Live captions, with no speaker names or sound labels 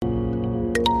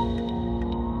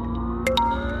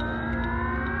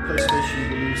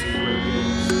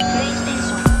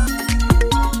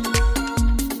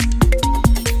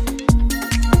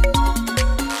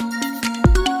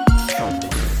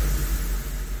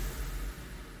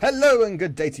Hello and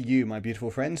good day to you, my beautiful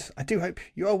friends. I do hope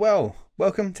you are well.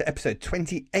 Welcome to episode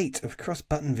 28 of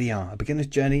CrossButton VR, a beginner's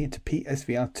journey into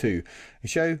PSVR 2, a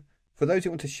show for those who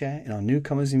want to share in our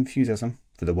newcomers' enthusiasm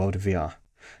for the world of VR.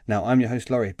 Now, I'm your host,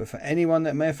 Laurie, but for anyone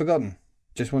that may have forgotten,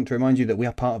 just want to remind you that we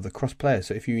are part of the Cross Players,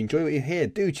 so if you enjoy what you hear,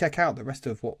 do check out the rest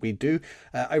of what we do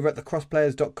over at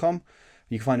thecrossplayers.com.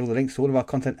 You can find all the links to all of our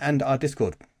content and our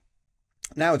Discord.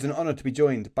 Now it's an honour to be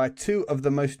joined by two of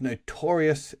the most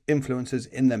notorious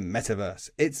influencers in the metaverse.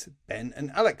 It's Ben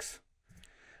and Alex.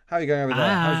 How are you going over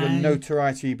there? How's your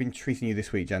notoriety been treating you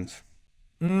this week, gents?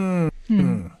 All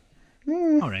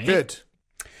right. Good.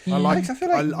 Yeah.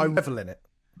 I revel in it.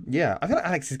 Yeah, I feel like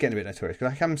Alex is getting a bit notorious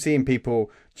because I'm seeing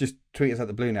people just tweet us out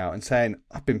the blue now and saying,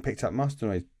 I've been picked up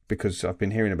Masternoid because I've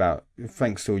been hearing about,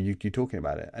 thanks to you talking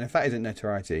about it. And if that isn't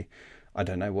notoriety, I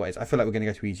don't know what is. I feel like we're going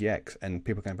to go to EGX and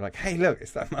people are going to be like, hey, look,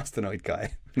 it's that Masternoid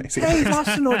guy. Hey,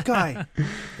 Masternoid guy.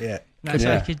 Yeah. That's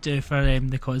what I could do for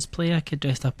the cosplay. I could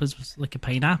dress up as like a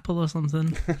pineapple or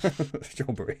something.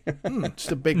 Strawberry.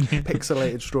 Just a big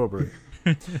pixelated strawberry.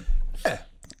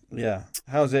 Yeah.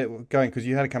 How's it going? Because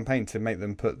you had a campaign to make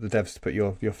them put the devs to put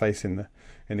your face in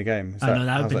the game. I know,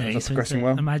 that would be nice. Is that progressing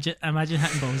well? Imagine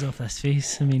hitting balls off this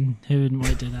face. I mean, who wouldn't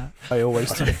want to do that? I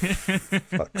always do.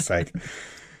 Fuck's sake.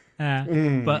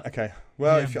 But okay.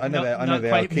 Well, yeah, I know they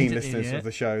are keen listeners yet. of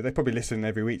the show. They probably listen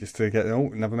every week just to get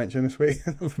another mention this week.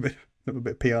 another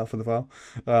bit of PR for the file.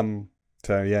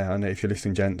 So yeah, I know if you're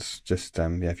listening, gents, just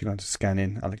if you like to scan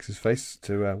in Alex's face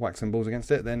to whack some balls against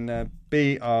it, then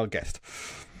be our guest.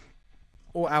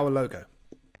 Or our logo.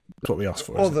 That's what we asked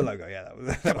for. Or the logo, yeah,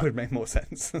 that would make more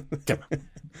sense. That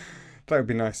would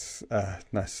be nice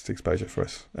exposure for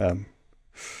us.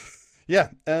 Bit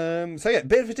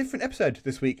of a different episode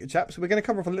this week, chaps. We're going to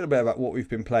cover off a little bit about what we've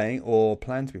been playing or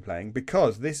plan to be playing,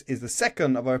 because this is the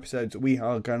second of our episodes we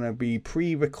are going to be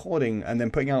pre-recording and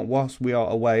then putting out whilst we are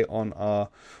away on our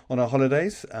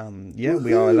holidays.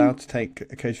 We are allowed to take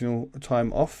occasional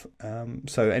time off.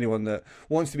 So anyone that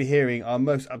wants to be hearing our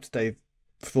most up-to-date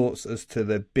thoughts as to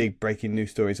the big breaking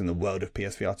news stories in the world of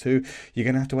PSVR 2, you're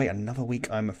going to have to wait another week,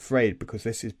 I'm afraid, because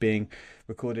this is being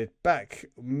recorded back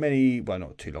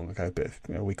not too long ago, but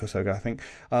a week or so ago, I think.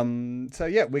 We're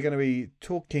going to be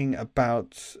talking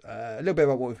about a little bit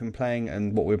about what we've been playing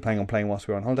and what we were planning on playing whilst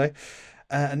we were on holiday.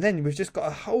 And then we've just got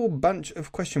a whole bunch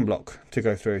of question block to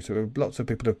go through. So lots of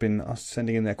people have been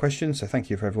sending in their questions. So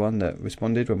thank you for everyone that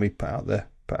responded when we put out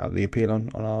the appeal on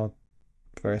our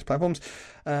various platforms.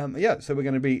 So we're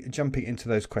going to be jumping into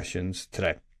those questions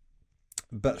today.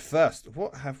 But first,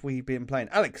 what have we been playing?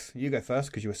 Alex, you go first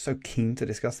because you were so keen to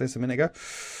discuss this a minute ago.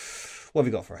 What have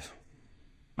you got for us?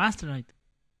 Masternoid.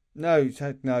 No.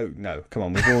 Come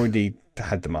on, we've already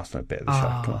had the Masternoid bit of the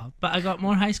show. Come on. But I got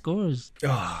more high scores.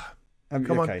 Come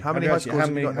on, how many high scores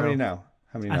have you got now?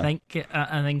 How many now?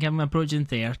 I think I'm approaching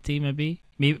 30, maybe.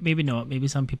 Maybe not. Maybe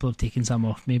some people have taken some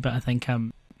off me, but I think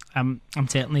I'm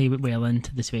certainly well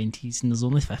into the 20s, and there's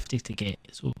only 50 to get.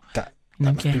 So that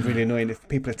must be really annoying if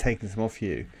people are taking them off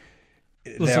you.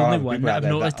 There's only one that I've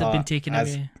noticed have been taken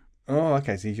away. Oh,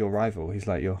 okay. So he's your rival. He's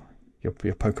like your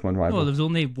Pokemon rival. Well, there's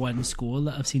only one score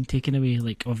that I've seen taken away,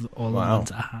 like of all the ones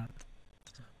that I had.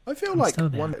 I feel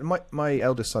like my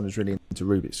eldest son is really into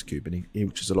Rubik's Cube, and he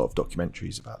watches a lot of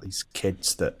documentaries about these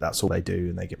kids that's all they do,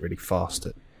 and they get really fast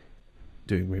at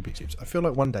doing Rubik's Cubes. I feel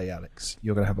like one day, Alex,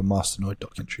 you're going to have a Masternoid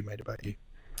documentary made about you.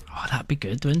 Oh, that'd be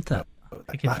good, wouldn't it?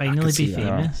 I could finally be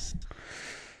famous.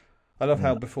 I love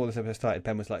how before this episode started,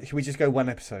 Ben was like, should we just go one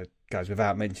episode, guys,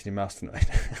 without mentioning Masternoid?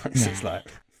 It's just like,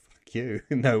 fuck you.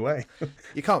 No way.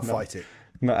 You can't fight it.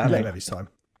 Not every time.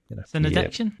 It's an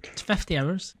addiction. Yeah. It's 50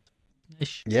 hours.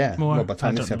 Yeah, more. Well, by the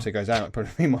time this episode goes out, it'll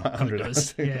probably be more 100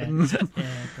 hours.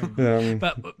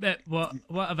 But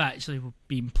what I've actually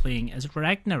been playing is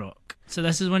Ragnarock. So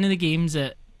this is one of the games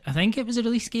that I think it was a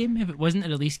release game. If it wasn't a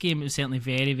release game, it was certainly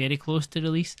very, very close to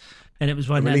release. And it was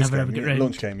one that I never ever got around.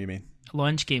 Launch game, you mean?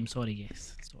 Launch game. Sorry.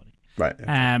 Right.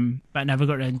 Okay. But I never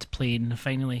got around to playing, and I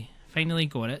finally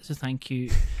got it. So thank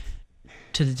you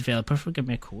to the developer for giving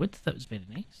me a code. That was very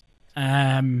nice.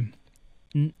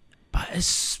 But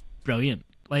it's brilliant.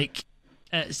 Like,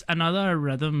 it's another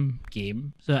rhythm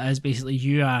game. So it is basically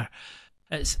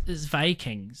it's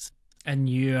Vikings, and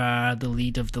you are the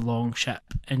lead of the long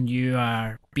ship, and you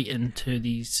are beaten to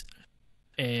these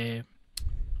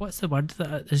what's the word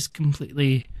that is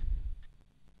completely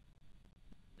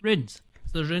runes.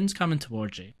 So there's runes coming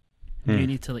towards you. You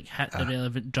need to hit the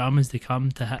relevant drum as they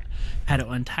come to hit it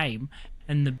on time,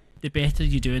 and the better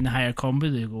you do and the higher combo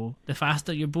they go, the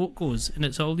faster your boat goes. And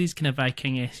it's all these kind of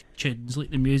Viking-esque tunes.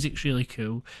 Like, the music's really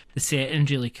cool, the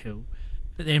setting's really cool,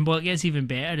 But then what gets even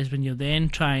better is when you're then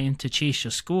trying to chase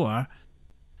your score,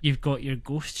 you've got your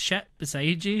ghost ship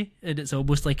beside you, and it's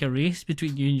almost like a race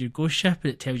between you and your ghost ship,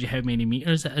 and it tells you how many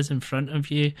meters it is in front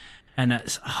of you, and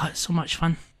it's so much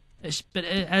fun. It's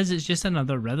just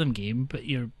another rhythm game, but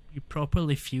you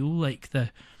properly feel like the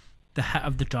hit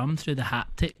of the drum through the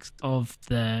haptics of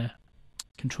the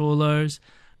controllers.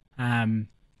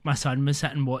 My son was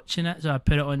sitting watching it, so I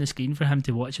put it on the screen for him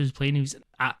to watch. He was playing. He was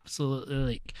absolutely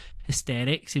like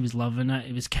hysterics. He was loving it.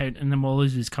 He was counting them all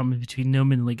as he was coming between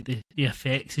them, and like the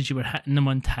effects as you were hitting them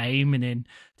on time, and then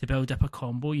to build up a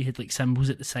combo, you had like symbols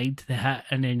at the side to the hit,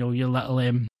 and then all your little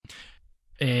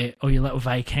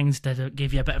Vikings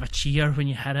gave you a bit of a cheer when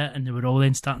you hit it, and they were all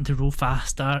then starting to roll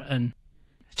faster, and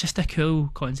it's just a cool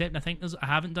concept. And I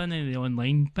haven't done any of the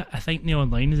online, but I think the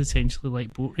online is essentially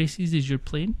like boat races as you're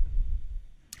playing.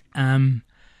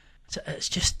 So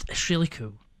it's really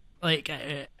cool. Like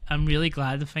I'm really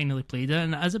glad I finally played it,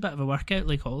 and it is a bit of a workout.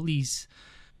 Like all these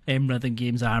rhythm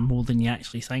games are more than you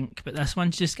actually think, but this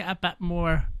one's just got a bit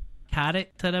more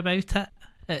character about it.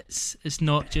 It's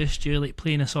not just you like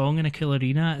playing a song in a cool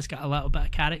arena. It's got a little bit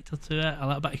of character to it, a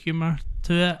little bit of humour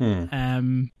to it.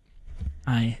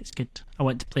 It's good. I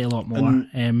want to play a lot more.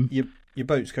 Your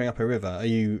boat's going up a river. Do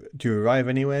you arrive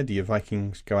anywhere? Do your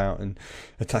Vikings go out and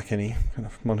attack any kind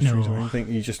of monasteries or anything?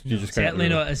 You just go certainly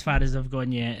not as far as I've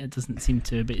gone yet. It doesn't seem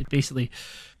to, but basically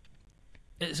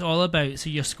it's all about, so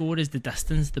your score is the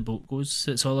distance the boat goes,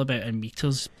 so it's all about in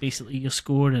meters basically your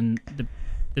score, and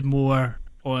the more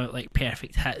or like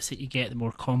perfect hits that you get, the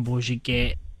more combos you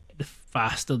get, the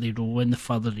faster they roll and the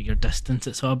further your distance.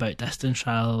 It's all about distance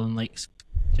travel and like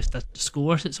just the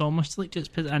scores. It's almost like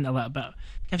just put it in a little bit,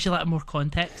 gives you a little more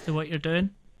context to what you're doing,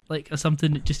 like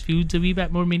something that just feels a wee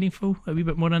bit more meaningful, a wee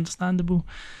bit more understandable,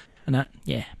 and that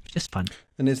it's just fun.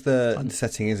 And is the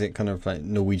setting, is it kind of like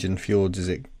Norwegian fjords? Is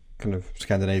it kind of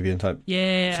Scandinavian type?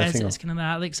 Yeah, it's kind of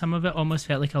that. Like some of it almost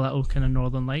felt like a little kind of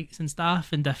Northern Lights and stuff,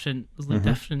 and different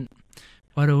different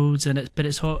worlds, and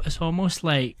it's almost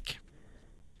like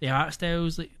the art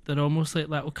styles, like they're almost like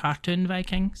little cartoon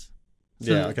Vikings.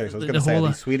 So yeah, okay. So I was going to say, are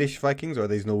these Swedish Vikings, or are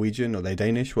these Norwegian, or are they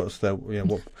Danish? What's the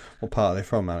what part are they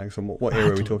from, Alex? And what era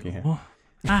are we talking here?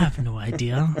 I have no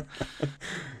idea.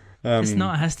 It's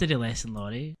not a history lesson,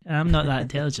 Laurie. I'm not that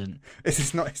intelligent. This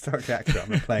is not historically accurate.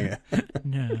 I'm not playing it.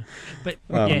 No, but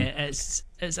it's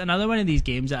another one of these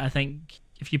games that I think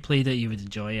if you played it, you would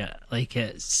enjoy it. Like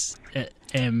I was surprised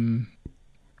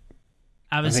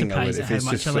at how much I liked it. If it's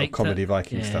just sort of comedy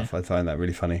Viking stuff, I find that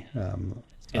really funny. I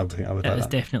would like that. It's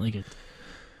definitely good.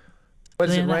 Where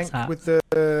does it rank with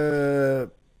the?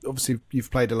 Obviously,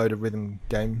 you've played a load of rhythm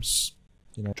games.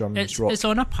 You know, drums rock. It's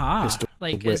on a par.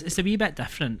 Like it's a wee bit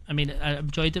different. I mean, I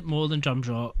enjoyed it more than drums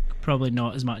rock. Probably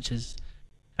not as much as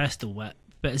Pistol Whip,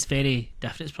 but it's very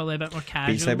different. It's probably a bit more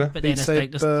casual. Beat Saber. But then it's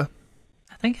like just, I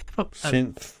think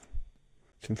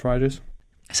Synth Riders.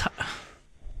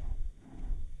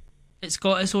 It's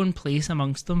got its own place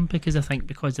amongst them, because I think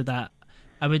because of that,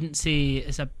 I wouldn't say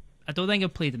I don't think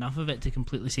I've played enough of it to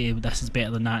completely say this is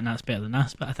better than that and that's better than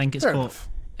this, but I think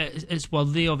it's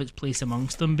worthy of its place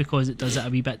amongst them because it does it a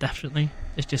wee bit differently.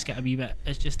 It's just that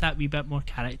wee bit more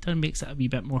character and makes it a wee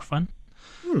bit more fun.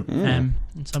 In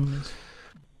some ways.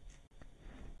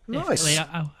 Nice.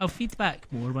 I'll feedback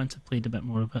more once I've played a bit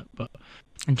more of it, but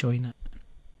enjoying it.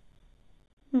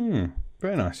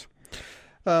 Very nice.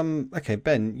 Okay,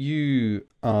 Ben, you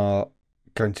are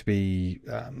going to be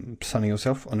sunning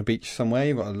yourself on a beach somewhere.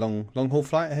 You've got a long haul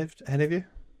flight ahead of you.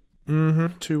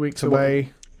 2 weeks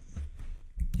away.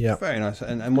 Yeah. Very nice.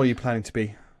 And what are you planning to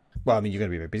be? Well, I mean, you're going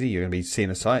to be very busy. You're going to be seeing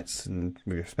the sights and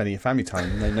spending your family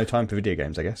time. No time for video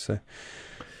games, I guess. So.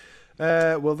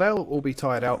 Well, they'll all be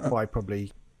tired out by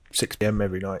probably 6 p.m.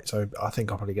 every night. So I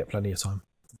think I'll probably get plenty of time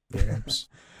for video games.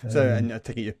 And I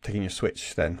take it you're taking your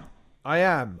Switch then? I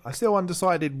am. I still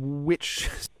undecided which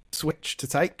Switch to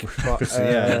take. But, for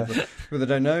those that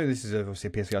don't know, this is obviously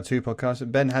a PSVR 2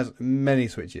 podcast. Ben has many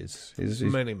Switches.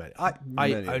 Many. I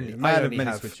only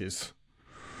have Switches.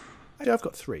 I've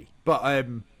got 3, but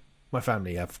my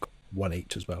family have got 1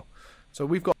 each as well. So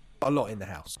we've got a lot in the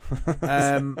house.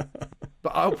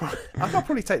 But I'll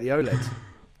probably take the OLED.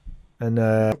 And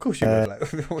of course you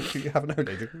would. You have an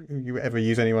OLED. Do you ever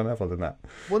use anyone other than that?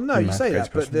 Well, no, you say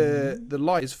that, but the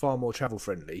light is far more travel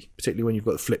friendly, particularly when you've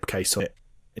got the flip case on it.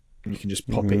 And you can just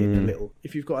pop it in a little.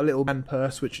 If you've got a little man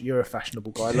purse, which you're a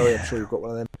fashionable guy, Laurie, I'm sure you've got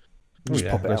one of them. Just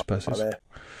pop it out right there.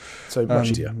 So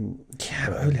much easier.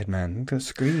 Yeah, OLED, man. Look at the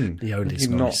screen. The OLED's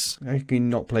nice. How can you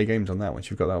not play games on that once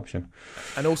you've got that option?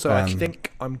 And also, I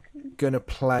think I'm going to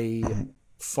play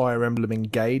Fire Emblem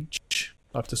Engage.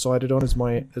 I've decided on as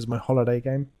my holiday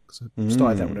game. So I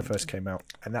started that when it first came out,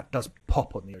 and that does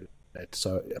pop on the OLED.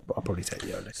 So I'll probably take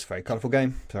the OLED. It's a very colourful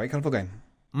game.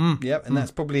 Yep, and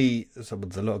that's probably there's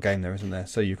a lot of game there, isn't there?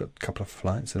 So you've got a couple of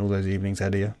flights and all those evenings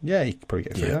ahead of you. Yeah, you could probably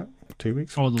get through that 2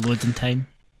 weeks. All the loading time.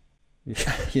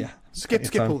 Yeah.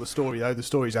 Skip all the story though. The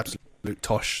story's absolute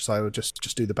tosh. So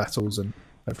just do the battles, and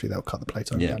hopefully that'll cut the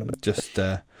playtime down a bit. Just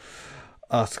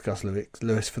ask us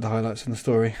Lewis for the highlights in the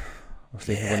story.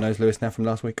 Obviously, everyone knows Lewis now from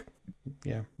last week.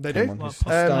 Yeah, they do.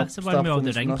 That's the one with all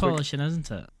the ring polishing,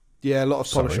 isn't it? Yeah, a lot of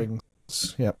polishing.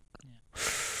 Yep.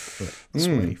 That's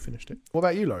where he finished it. What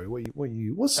about you, Laurie?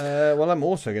 Well, I'm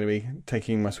also going to be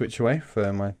taking my Switch away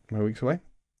for my weeks away.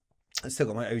 I still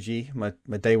got my OG, my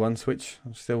day one Switch.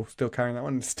 I'm still carrying that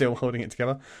one, still holding it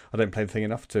together. I don't play the thing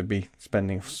enough to be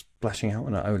splashing out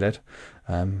on an OLED.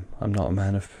 I'm not a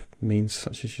man of means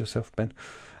such as yourself, Ben.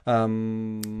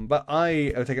 But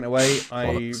I have taken it away.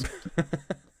 I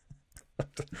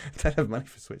don't have money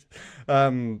for Switch.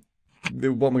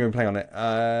 What am I going to play on it?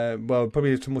 Well,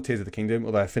 probably some more Tears of the Kingdom,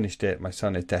 although I finished it. My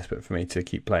son is desperate for me to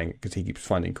keep playing it because he keeps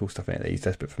finding cool stuff in it that he's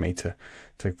desperate for me to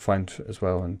find as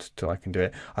well, and till I can do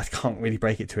it. I can't really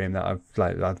break it to him that I'm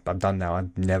done now.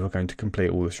 I'm never going to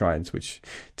complete all the shrines, which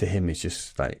to him is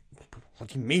just like, what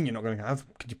do you mean you're not going to? How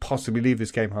could you possibly leave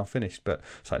this game half finished? But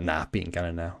it's like, nah, beating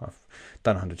Ganon now. I've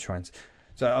done 100 shrines.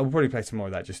 So I'll probably play some more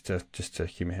of that just to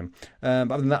humour him.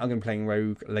 But other than that, I'm going to be playing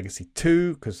Rogue Legacy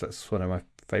 2 because that's one of my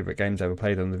favourite games I ever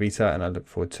played on the Vita, and I look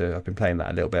forward to. I've been playing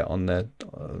that a little bit on the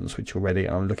Switch already,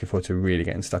 and I'm looking forward to really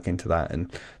getting stuck into that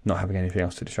and not having anything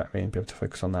else to distract me and be able to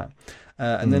focus on that.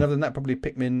 And then other than that, probably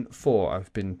Pikmin 4.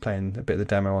 I've been playing a bit of the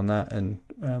demo on that, and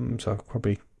so I'll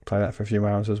probably play that for a few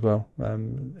hours as well,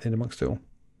 in amongst it all.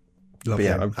 Love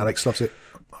it. Alex loves it.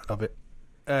 I love it.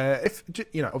 If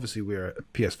obviously we're a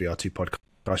PSVR 2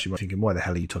 podcast, you might be thinking, why the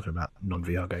hell are you talking about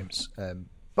non-VR games?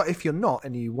 But if you're not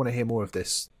and you want to hear more of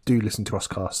this, do listen to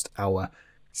Crosscast, our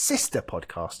sister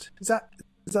podcast. Is that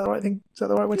the right thing? Is that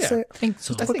the right way to say it? I think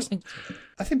so. I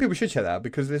think people should check that out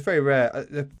because it's very rare. I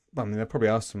mean, there probably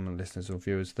are some listeners or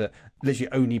viewers that literally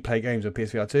only play games on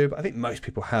PSVR 2, but I think most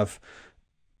people have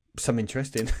some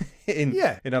interest in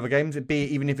other games,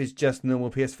 even if it's just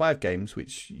normal PS5 games,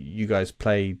 which you guys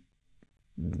play.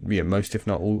 Yeah, most if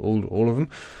not all of them.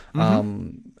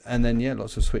 And then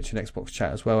lots of Switch and Xbox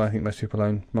chat as well. I think most people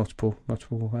own multiple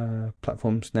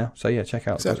platforms now. So check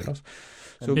out those guys.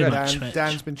 So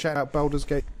Dan's been chatting about Baldur's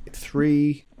Gate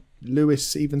 3.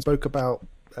 Lewis even spoke about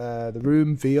The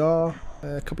Room VR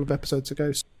a couple of episodes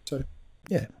ago. So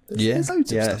there's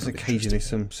loads of stuff. There's occasionally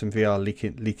some VR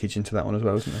leakage into that one as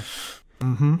well, isn't there?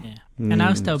 Yeah, and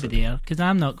I'll still be there because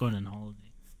I'm not going on holiday.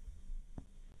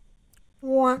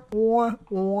 Yeah,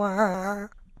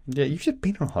 you've just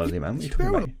been on holiday, man. What are you talking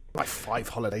about? Like 5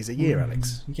 holidays a year,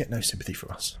 Alex. You get no sympathy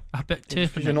from us. I booked 2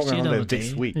 for you're not going on holiday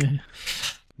this week.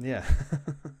 Yeah.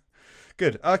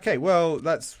 Good. Okay, well,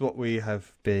 that's what we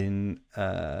have been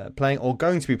playing or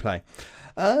going to be playing.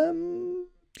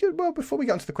 Well, before we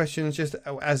get onto the questions, just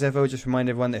as ever, just remind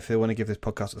everyone that if they want to give this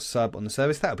podcast a sub on the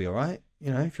service, that'll be all right.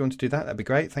 If you want to do that, that'd be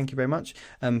great. Thank you very much.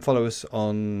 Follow us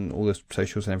on all the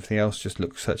socials and everything else. Just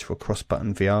search for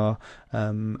CrossButton VR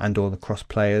and all the Cross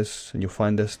Players, and you'll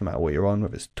find us no matter what you're on,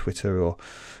 whether it's Twitter or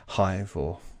Hive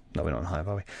or. No, we're not on Hive,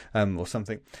 are we? Or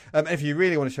something. If you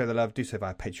really want to show the love, do so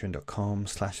via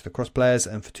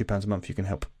patreon.com/thecrossplayers. And for £2 a month, you can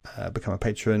help become a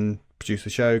patron, produce the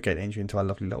show, get entry into our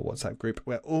lovely little WhatsApp group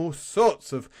where all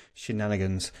sorts of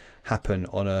shenanigans happen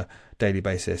on a daily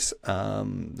basis.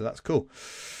 That's cool.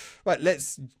 Right,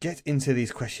 let's get into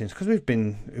these questions because we've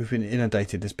been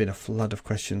inundated. There's been a flood of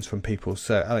questions from people.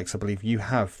 So, Alex, I believe you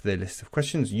have the list of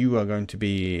questions. You are going to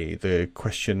be the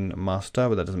question master,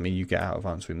 but that doesn't mean you get out of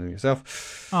answering them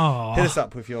yourself. Oh, hit us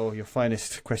up with your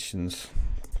finest questions.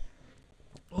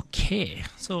 Okay,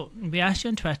 so we asked you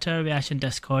on Twitter, we asked you on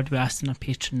Discord, we asked in our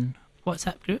Patreon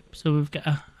WhatsApp group. So we've got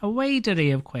a wide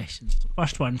array of questions. The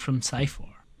first one from Cypher.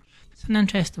 It's an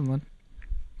interesting one.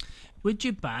 Would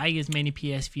you buy as many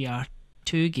PSVR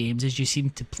 2 games as you seem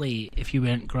to play if you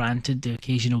weren't granted the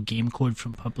occasional game code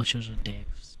from publishers or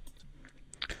devs?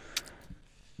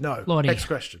 No. Laurie. Next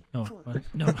question. No.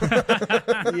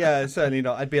 Yeah, certainly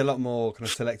not. I'd be a lot more kind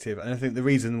of selective. And I think the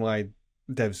reason why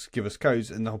devs give us codes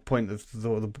and the whole point of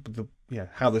the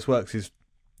how this works is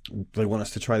they want us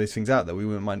to try these things out that we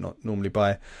might not normally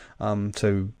buy.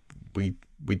 So we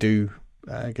do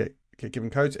get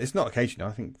given codes. It's not occasional.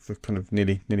 I think for kind of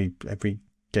nearly every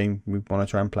game we want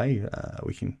to try and play,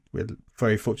 we're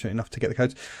very fortunate enough to get the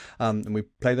codes, and we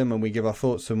play them and we give our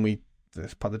thoughts, and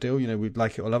that's part of the deal. We'd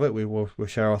like it or love it. We'll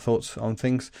share our thoughts on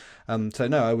things. So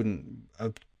no, I would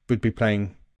be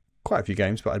playing quite a few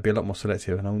games, but I'd be a lot more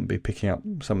selective, and I wouldn't be picking up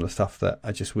some of the stuff that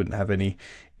I just wouldn't have any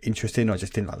interest in, or I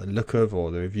just didn't like the look of,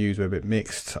 or the reviews were a bit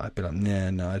mixed. I'd be like,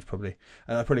 no, I probably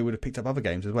would have picked up other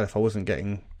games as well if I wasn't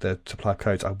getting the supply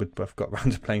codes. I would have got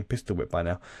around to playing Pistol Whip by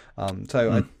now.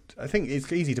 I think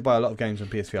it's easy to buy a lot of games on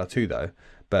PSVR 2 though,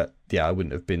 but yeah, I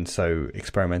wouldn't have been so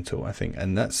experimental, I think,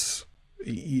 and that's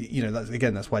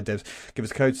that's why devs give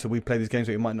us codes, so we play these games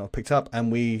that we might not have picked up,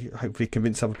 and we hopefully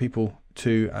convince other people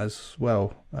to as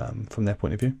well, from their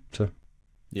point of view. So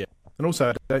yeah, and also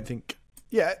I don't think,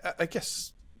 I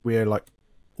guess we're like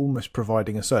almost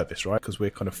providing a service, right? Because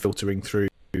we're kind of filtering through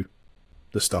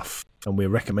the stuff, and we're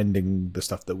recommending the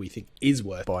stuff that we think is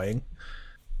worth buying,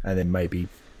 and then maybe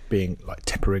being like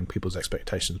tempering people's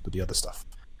expectations with the other stuff.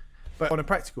 But on a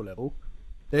practical level,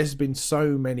 there's been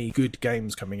so many good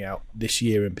games coming out this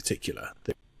year in particular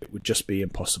that it would just be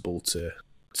impossible to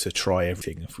try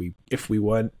everything if we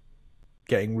weren't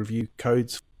getting review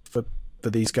codes for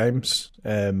these games.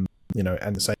 And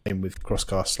the same with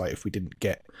Crosscast. Like, if we didn't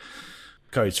get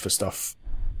codes for stuff,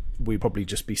 we'd probably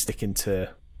just be sticking to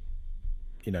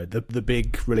the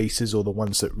big releases, or the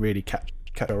ones that really catch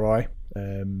our eye.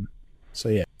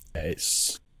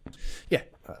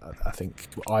 I think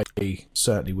I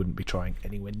certainly wouldn't be trying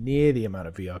anywhere near the amount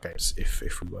of VR games if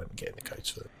we weren't getting the codes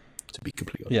for them, to be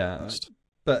completely honest.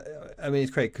 But I mean,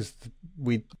 it's great because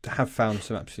we have found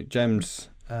some absolute gems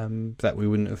that we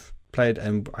wouldn't have played,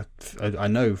 and I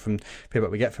know from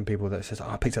feedback we get from people that says,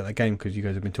 I picked up that game because you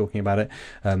guys have been talking about it.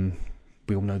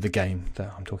 We all know the game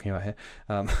that I'm talking about here.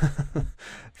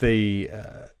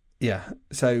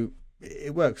 So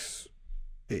it works.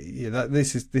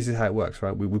 This is how it works,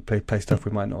 right? We play stuff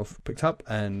we might not have picked up,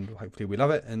 and hopefully we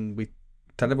love it, and we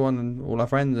tell everyone and all our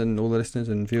friends and all the listeners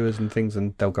and viewers and things,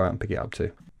 and they'll go out and pick it up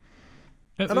too.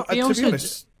 But to be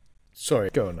honest, sorry,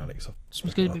 go on, Alex.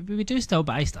 We do still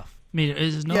buy stuff. I mean,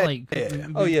 it's not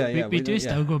we do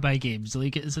still go buy games.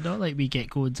 Like, it's not like we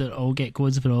get codes or all get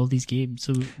codes for all these games.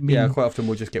 So quite often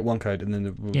we'll just get one code, and then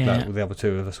the other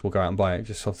two of us will go out and buy it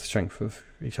just off the strength of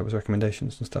each other's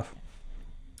recommendations and stuff.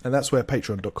 And that's where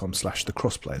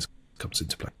patreon.com/thecrossplayers comes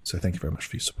into play. So thank you very much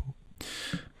for your support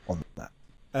on that.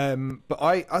 But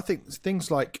I think things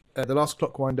like The Last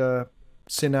Clockwinder,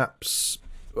 Synapse,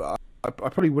 I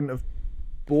probably wouldn't have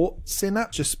bought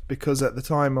Synapse just because at the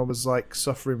time I was like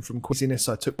suffering from queasiness.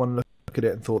 I took one look at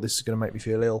it and thought, this is going to make me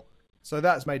feel ill. So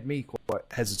that's made me quite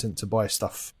hesitant to buy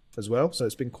stuff as well. So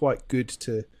it's been quite good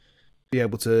to be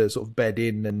able to sort of bed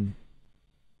in and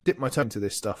dip my toe into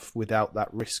this stuff without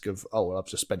that risk of, I've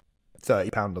just spent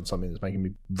 £30 on something that's making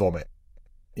me vomit,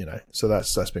 So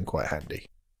that's been quite handy.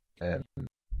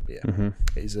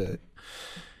 It's a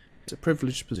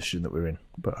privileged position that we're in,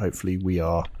 but hopefully we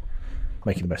are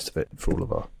making the best of it for all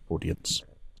of our audience.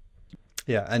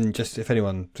 Yeah, and just if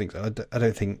anyone thinks, I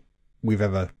don't think we've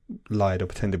ever lied or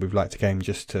pretended we've liked a game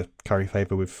just to curry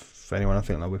favour with anyone. I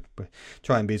think like we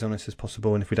try and be as honest as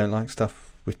possible, and if we don't like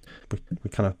stuff, we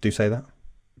kind of do say that.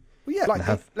 Well, yeah,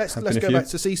 let's go back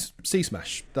to Sea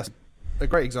Smash. That's a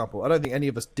great example. I don't think any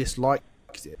of us disliked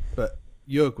it, but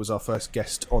Jörg was our first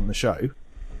guest on the show.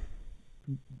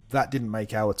 That didn't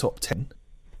make our top 10.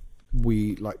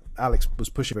 Alex was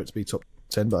pushing for it to be top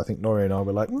 10, but I think Nori and I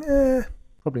were like,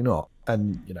 probably not.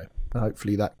 And,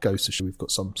 hopefully that goes to show we've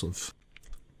got some sort of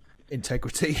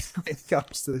integrity when it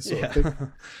comes to this sort of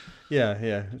thing. Yeah,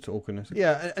 it's awkwardness.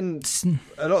 Yeah, and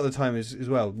a lot of the time as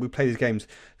well, we play these games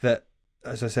that,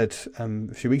 as I said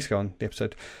a few weeks ago on the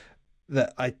episode,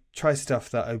 that I try stuff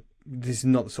that this is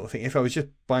not the sort of thing. If I was just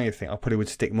buying everything, I probably would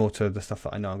stick more to the stuff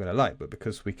that I know I'm going to like. But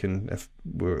because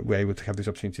we're able to have these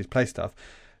opportunities to play stuff,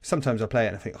 sometimes I play it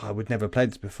and I think, I would never have played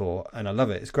this before, and I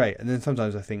love it. It's great. And then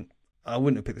sometimes I think, I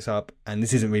wouldn't have picked this up, and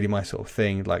this isn't really my sort of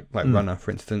thing, like Runner, for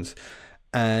instance.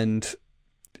 And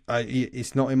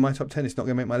it's not in my top 10. It's not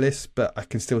going to make my list, but I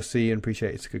can still see and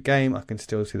appreciate it's a good game. I can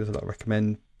still see there's a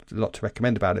lot to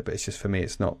recommend about it, but it's just, for me,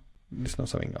 it's not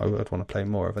something I would want to play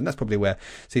more of. And that's probably where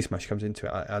Sea Smash comes into it.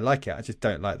 I like it. I just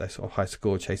don't like those sort of high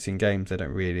score chasing games. They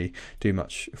don't really do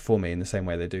much for me in the same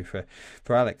way they do for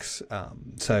Alex.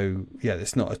 So yeah,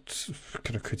 it's not a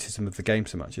kind of criticism of the game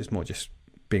so much. It's more just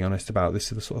being honest about,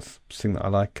 this is the sort of thing that I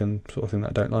like and sort of thing that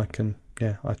I don't like. And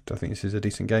yeah, I think this is a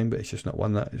decent game, but it's just not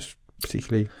one that is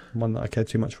particularly one that I care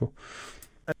too much for.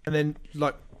 And then,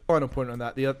 like, final point on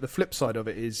that, the flip side of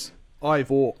it is, I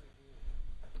bought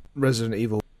Resident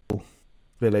Evil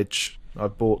Village,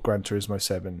 I've bought Gran Turismo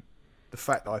 7. The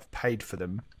fact that I've paid for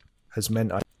them has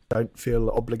meant I don't feel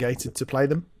obligated to play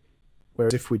them.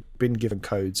 Whereas if we'd been given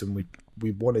codes and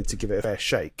we wanted to give it a fair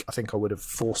shake, I think I would have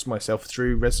forced myself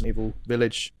through Resident Evil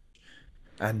Village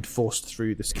and forced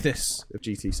through the sickness of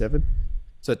GT7.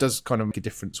 So it does kind of make a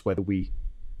difference whether we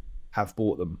have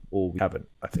bought them or we haven't.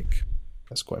 I think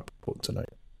that's quite important to note.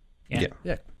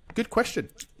 Yeah. Good question.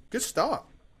 Good start.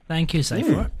 Thank you,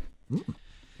 Cypher.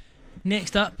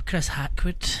 Next up, Chris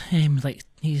Hackwood.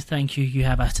 Thank you. You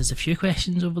have asked us a few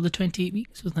questions over the 28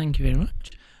 weeks, so thank you very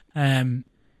much.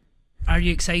 Are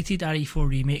you excited RE4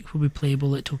 Remake will be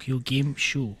playable at Tokyo Game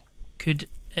Show? Could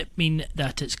it mean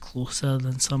that it's closer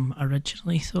than some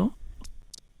originally thought?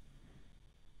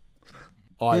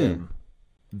 I am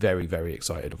very, very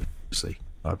excited, obviously.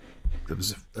 There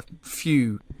was a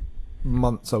few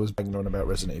months I was banging on about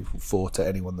Resident Evil 4 to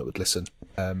anyone that would listen.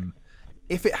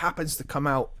 If it happens to come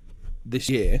out this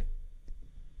year,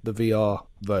 the VR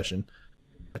version,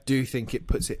 I do think it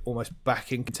puts it almost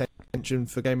back in contention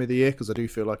for Game of the Year, because I do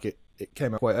feel like it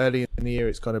came out quite early in the year.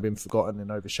 It's kind of been forgotten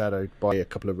and overshadowed by a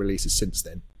couple of releases since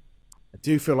then. I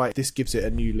do feel like this gives it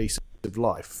a new lease of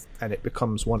life, and it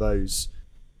becomes one of those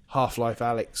Half-Life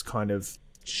Alyx kind of,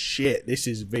 shit, this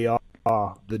is VR,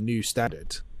 the new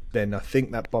standard. Then I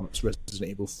think that bumps Resident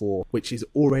Evil 4, which is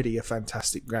already a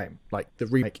fantastic game. Like, the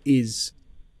remake is...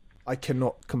 I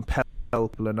cannot compel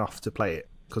people enough to play it,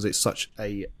 because it's such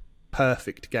a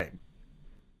perfect game.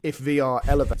 If VR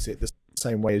elevates it the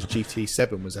same way as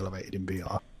GT7 was elevated in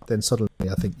VR, then suddenly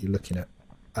I think you're looking at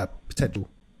a potential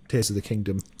Tears of the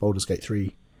Kingdom, Baldur's Gate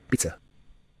 3 beta.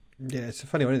 Yeah, it's a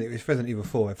funny one, isn't it? It's Resident Evil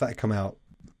 4. If that had come out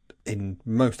in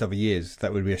most other years,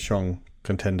 that would be a strong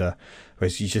contender,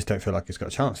 whereas you just don't feel like it's got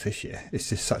a chance this year. It's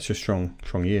just such a strong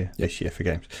year this year for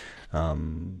games.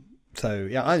 So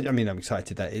yeah, I mean, I'm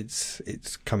excited that it's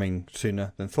coming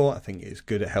sooner than thought. I think it's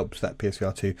good. It helps that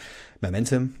PSVR 2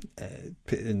 momentum,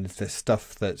 and the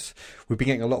stuff that's, we've been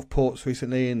getting a lot of ports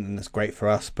recently, and that's great for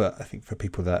us. But I think for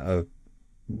people that are,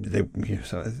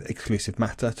 sort of exclusive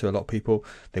matter to a lot of people.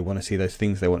 They want to see those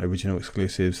things. They want original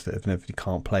exclusives that nobody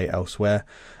can't play elsewhere,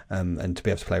 and to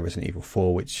be able to play Resident Evil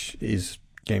 4, which is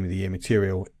Game of the Year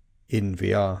material in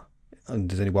VR, and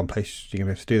there's only one place you're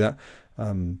going to be able to do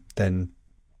that, then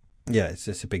yeah, it's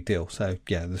just a big deal. So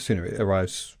yeah, the sooner it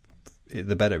arrives,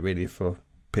 the better, really, for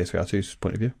PSVR 2's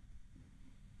point of view.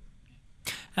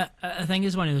 I think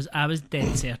it's one of those, I was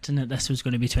dead certain that this was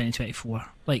going to be 2024.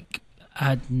 Like,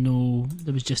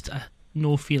 there was just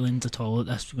no feelings at all that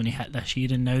this was going to hit this year,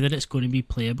 and now that it's going to be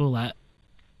playable at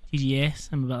TGS,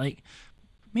 I'm a bit like,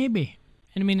 maybe.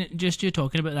 And I mean, just you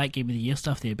talking about that Game of the Year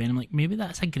stuff there, Ben, I'm like, maybe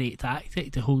that's a great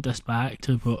tactic to hold us back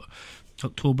to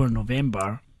October,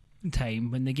 November time,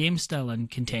 when the game's still in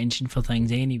contention for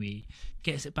things anyway,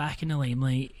 gets it back in the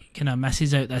limelight, kind of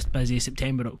misses out this busy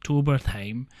September, October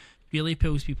time, really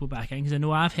pulls people back in. Because I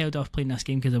know I've held off playing this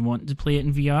game because I wanted to play it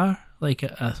in VR. Like,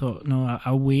 I thought, no,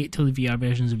 I'll wait till the VR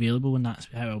version's available, and that's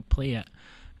how I'll play it.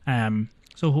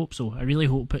 So I hope so. I really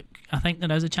hope it. I think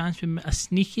there is a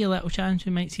sneaky little chance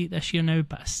we might see it this year now,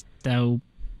 but still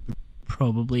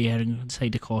probably erring on the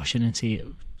side of caution and say it's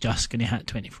just going to hit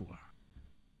 24.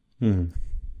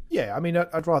 Yeah, I mean,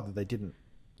 I'd rather they didn't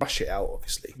rush it out,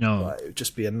 obviously. No. Like, it would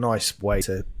just be a nice way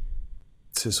to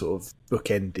sort of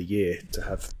bookend the year, to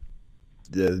have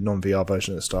the non-VR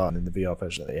version at the start and then the VR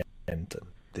version at the end, and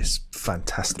this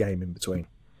fantastic game in between.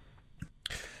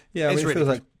 Yeah, I mean, it feels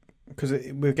like, because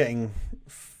we're getting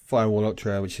Firewall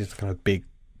Ultra, which is the kind of big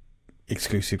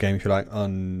exclusive game, if you like,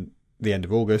 on the end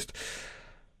of August.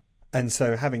 And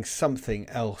so having something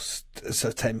else, so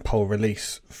a tentpole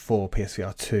release for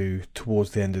PSVR 2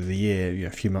 towards the end of the year,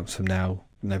 a few months from now,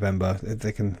 November,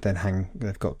 they can then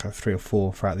they've got kind of 3 or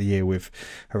 4 throughout the year with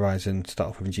Horizon, start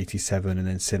off with GT7 and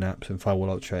then Synapse and Firewall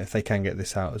Ultra. If they can get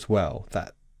this out as well,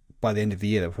 that by the end of the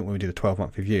year, when we do the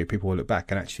 12-month review, people will look back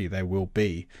and actually there will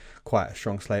be quite a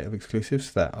strong slate of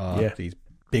exclusives that are these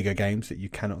bigger games that you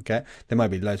cannot get. There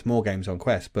might be loads more games on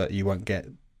Quest, but you won't get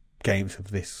games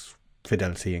of this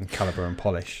fidelity and caliber and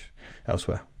polish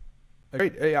elsewhere.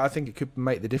 Agreed. Yeah, I think it could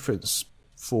make the difference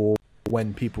for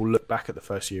when people look back at the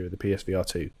first year of the PSVR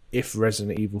 2. If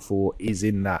Resident Evil 4 is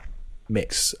in that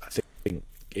mix, I think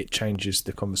it changes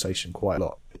the conversation quite a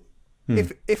lot.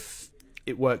 If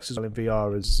it works as well in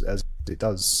VR as it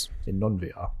does in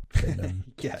non-VR, then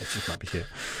yeah, it just might be here.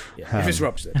 Yeah. If it's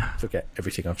rubbish, then forget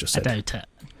everything I've just said. I doubt it.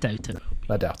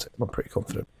 I doubt it. I'm pretty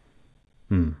confident.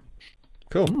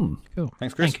 Cool.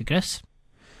 Thanks, Chris. Thank you, Chris.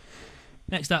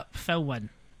 Next up, Phil 1.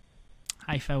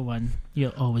 Hi, Phil 1.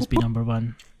 You'll always be number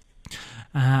 1.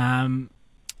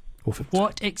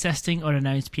 What existing or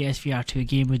announced PSVR 2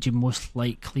 game would you most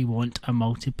likely want a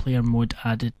multiplayer mode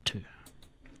added to?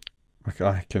 Okay,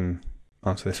 I can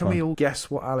answer this one. Can we all guess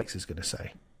what Alex is going to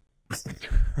say?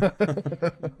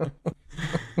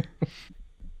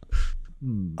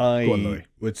 I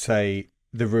would say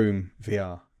The Room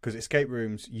VR, Because escape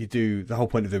rooms, the whole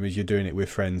point of them is you're doing it with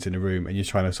friends in a room and you're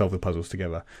trying to solve the puzzles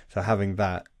together. So having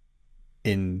that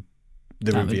in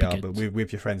the room VR, but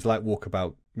with your friends, like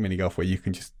Walkabout Mini Golf, where you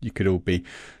could all be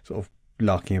sort of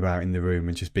larking about in the room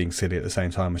and just being silly at the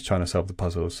same time as trying to solve the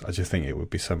puzzles. I just think it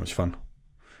would be so much fun.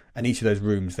 And each of those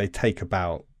rooms, they take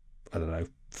about,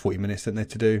 40 minutes, don't they,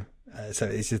 to do? So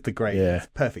it's just the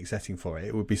perfect setting for it.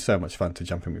 It would be so much fun to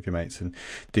jump in with your mates and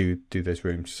do those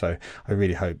rooms. So I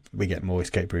really hope we get more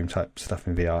escape room type stuff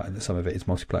in VR, and that some of it is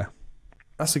multiplayer.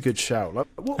 That's a good shout. Like,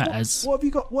 what have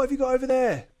you got? What have you got over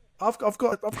there? I've got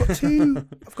two.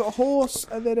 I've got a horse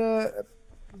and then a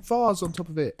vase on top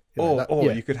of it.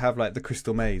 You could have like the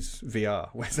Crystal Maze VR,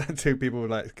 where two people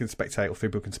can spectate, or three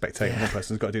people can spectate, and one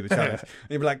person's got to do the challenge.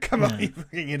 And you'd be like, "Come on, you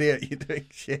fucking idiot! You're doing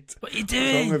shit. What are you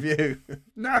doing? What's wrong with you?"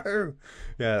 No.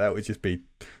 Yeah, that would just be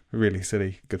really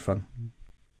silly, good fun.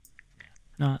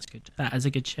 No, that's good. That is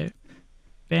a good show.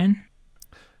 Ben,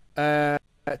 tell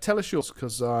us yours,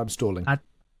 because I'm stalling.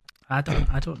 I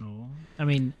don't know. I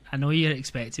mean, I know you're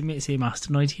expecting me to say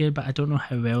Masternoid here, but I don't know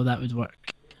how well that would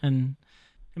work. And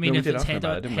I mean, if it's head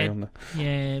to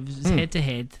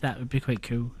head, that would be quite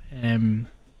cool.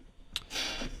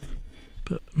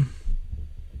 But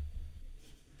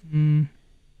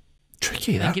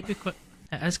tricky.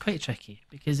 It is quite tricky,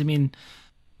 because I mean,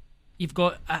 you've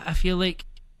got. I feel like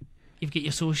you've got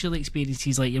your social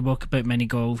experiences, like your Walkabout Mini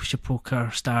Golf, your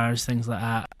Poker Stars, things like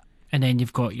that, and then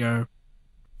you've got your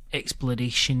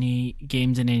exploration-y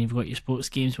games, and then you've got your sports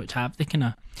games, which have the kind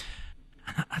of.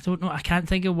 I don't know. I can't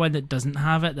think of one that doesn't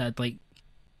have it, that I'd like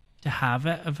to have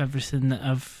it, of everything that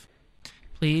I've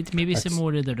played. Maybe some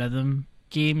more of the rhythm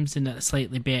games in a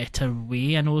slightly better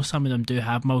way. I know some of them do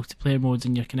have multiplayer modes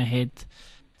and you're kind of head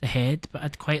to head, but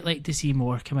I'd quite like to see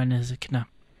more come in as a kind of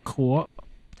co-op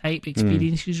type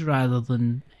experiences rather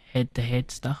than head to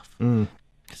head stuff.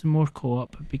 Because more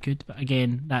co-op would be good. But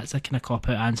again, that's a kind of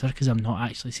cop-out answer, because I'm not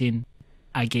actually saying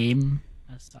a game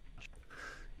as such.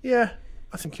 Yeah,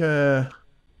 I think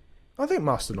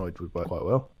Masternoid would work quite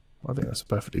well. I think that's a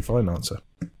perfectly fine answer.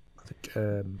 I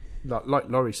think, like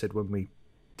Laurie said when we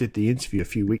did the interview a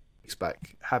few weeks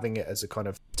back, having it as a kind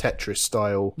of Tetris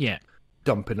style,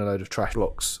 dumping a load of trash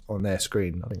blocks on their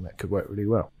screen, I think that could work really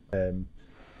well.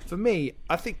 For me,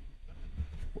 I think,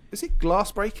 is it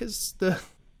Glass Breakers the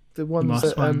ones Moss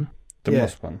that one. The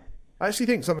Moss one. I actually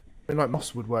think something like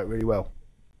Moss would work really well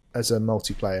as a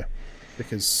multiplayer,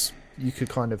 because you could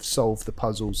kind of solve the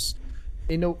puzzles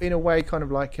in a way, kind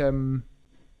of like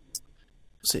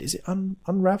is it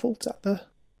Unraveled? Is that the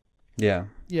you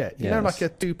know, like a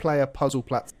 2-player puzzle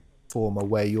platformer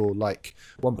where you're like,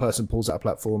 one person pulls out a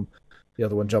platform, the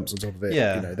other one jumps on top of it, you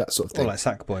know, that sort of thing. Or like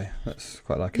Sackboy, that's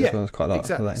quite like it as well. There's quite a lot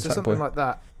exactly. of that in So Sackboy. something like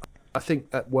that, I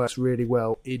think that works really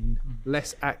well in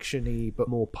less actiony but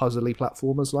more puzzly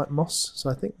platformers like Moss. So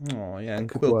I think and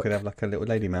Quill could have like a little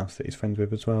lady mouse that he's friends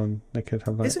with as well, and they could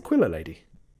have like... Is it Quill a lady?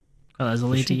 Well, as a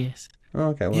lady, yes. Oh,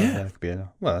 okay, well, that could be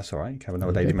well, that's all right. You can have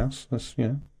another lady mouse. That's,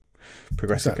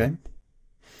 progressive game.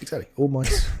 Exactly. All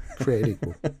mice created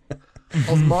equal.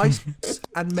 Of mice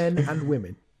and men and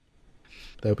women.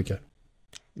 There we go.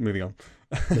 Moving on.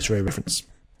 Literary reference.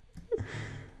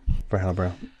 Very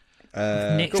highbrow.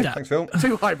 Next cool. up. Thanks, Phil.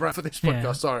 Too highbrow for this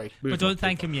podcast, sorry. Well, don't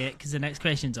thank him yet, because the next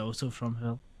question's also from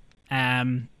Phil.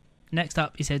 Next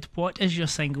up, he said, what is your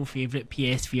single favourite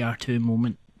PSVR 2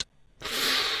 moment?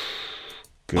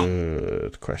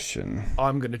 Good question.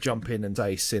 I'm going to jump in and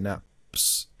say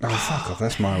Synapse. Oh, fuck off,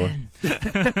 that's my one.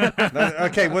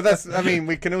 Okay, well, that's, I mean,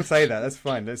 we can all say that, that's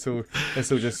fine. Let's all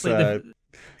just get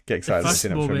excited First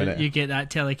Synapse for a minute. You get that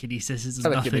telekinesis, there's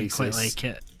nothing quite like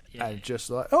it. Yeah. And just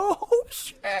like, oh,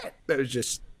 shit. That was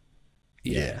just,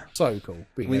 so cool.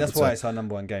 I mean, that's why it's our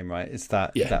number one game, right? It's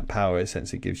that power it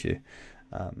essentially gives you.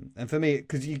 And for me,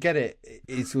 because you get it,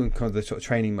 it's kind of the sort of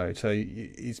training mode. So,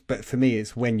 but for me,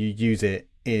 it's when you use it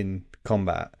in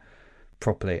combat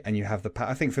properly and you have the power.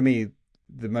 I think for me,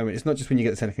 the moment, it's not just when you get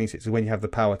the telekinesis, it's when you have the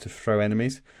power to throw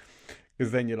enemies.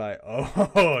 Because then you're like,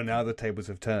 oh, now the tables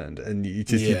have turned, and you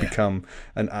become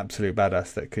an absolute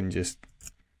badass that can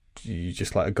you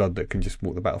just like a god that can just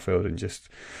walk the battlefield and just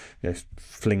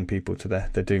fling people to their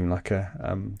doom like a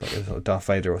sort of Darth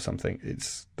Vader or something.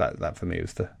 It's that for me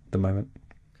was the moment.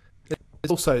 There's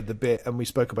also the bit, and we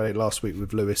spoke about it last week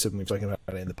with Lewis, and we've spoken about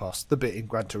it in the past, the bit in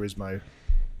Gran Turismo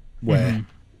where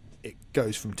it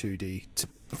goes from 2D to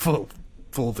full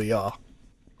VR.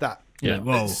 That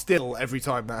it's still, every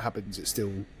time that happens, it's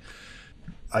still,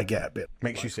 I get a bit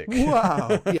makes you sick.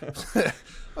 Wow.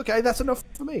 Okay, that's enough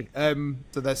for me.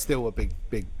 So that's still a big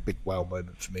wow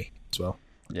moment for me as well.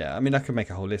 Yeah, I mean, I could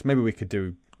make a whole list. Maybe we could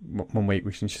do one week.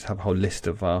 We can just have a whole list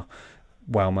of our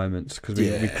wow moments, because we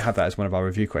have that as one of our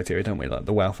review criteria, don't we? Like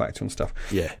the wow factor and stuff.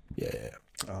 Yeah.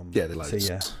 The loads.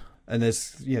 So, and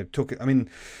there's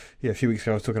a few weeks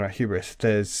ago I was talking about hubris.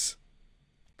 There's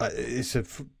it's a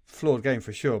flawed game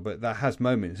for sure, but that has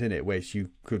moments in it which you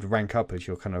could rank up as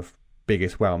your kind of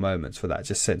biggest wow moments for that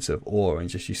just sense of awe, and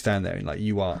just you stand there and like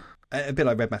you are a bit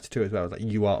like Red Matter 2 as well, like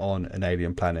you are on an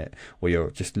alien planet or you're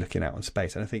just looking out on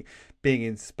space. And I think being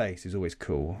in space is always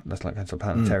cool. That's like a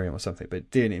planetarium or something,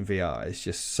 but doing it in VR is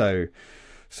just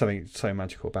something so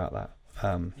magical about that.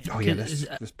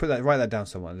 Let's write that down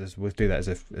someone. We'll do that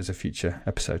as a future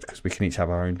episode, because we can each have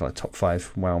our own like top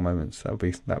 5 wow moments. That'll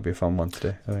be a fun one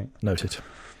to do, I think. Noted.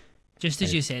 Just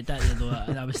as you said that,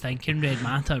 though, I was thinking Red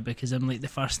Matter, because I'm like, the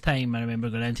first time I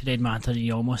remember going into Red Matter,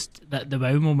 you almost, the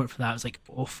wow moment for that was like,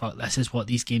 oh fuck, this is what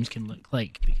these games can look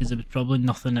like, because there was probably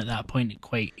nothing at that point that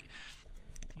quite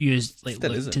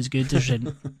looked as good as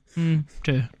Red.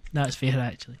 True, that's fair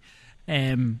actually.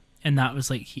 And that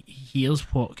was like, here's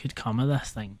what could come of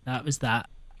this thing. That was that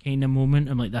kind of moment.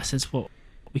 I'm like, this is what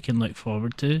we can look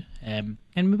forward to, and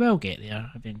we will get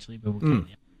there eventually. We will get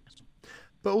there.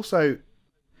 But also,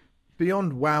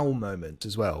 beyond wow moment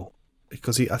as well,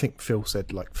 because I think Phil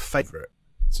said like favourite.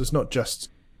 So it's not just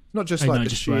like the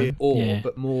sheer awe,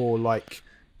 but more like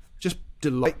just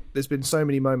delight. There's been so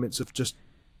many moments of just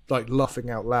like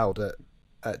laughing out loud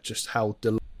at just how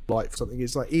delightful something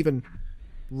is. Like even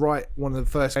one of the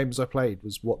first games I played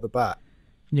was What the Bat.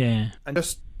 Yeah. And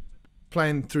just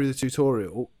playing through the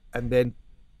tutorial and then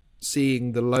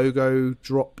seeing the logo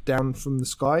drop down from the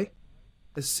sky,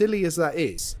 as silly as that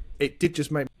is, it did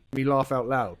just make me laugh out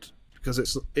loud, because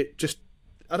it just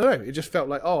I don't know, it just felt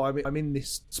like, oh, I'm in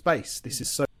this space. This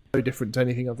is so different to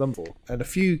anything I've done before. And a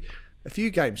few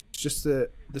games, just the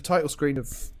title screen of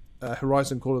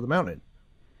Horizon Call of the Mountain.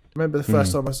 I remember the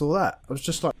first time I saw that, I was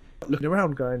just like looking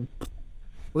around going,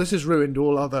 well, this has ruined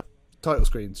all other title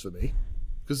screens for me,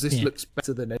 because this looks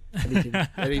better than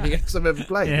anything else I've ever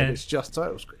played, and it's just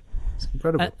title screen. It's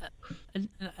incredible.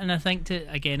 And I think,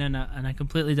 again, on a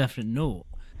completely different note,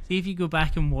 see if you go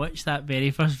back and watch that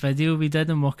very first video we did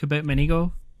on Walkabout Mini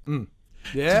Golf.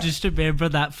 Yeah. So just remember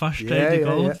that first round of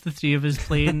golf, the three of us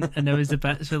playing, and there was the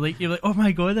bits where like you're like, oh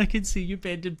my god, I can see you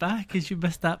bending back as you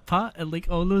missed that putt, and like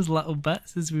all those little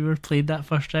bits as we were playing that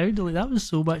first round. Like that was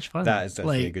so much fun. That is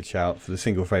definitely a good shout for the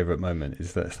single favourite moment.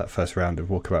 Is that first round of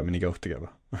Walkabout Mini Golf together?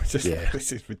 This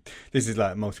is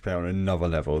like multiplayer on another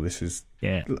level. This is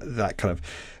that kind of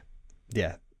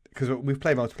because we've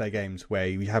played multiplayer games where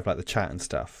you have like the chat and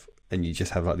stuff, and you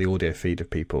just have like the audio feed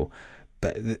of people,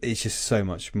 but it's just so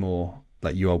much more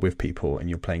like you are with people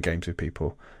and you're playing games with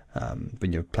people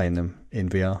when you're playing them in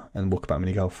VR. And Walkabout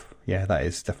Mini Golf, that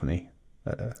is definitely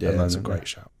that's a great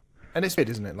shout. And it's weird,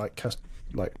 isn't it? Like a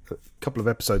couple of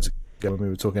episodes ago when we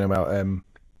were talking about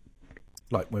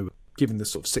like we were giving the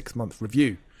sort of 6-month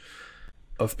review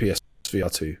of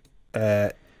PSVR 2.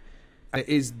 And it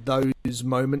is those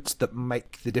moments that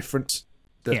make the difference.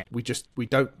 That we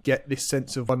don't get this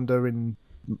sense of wonder in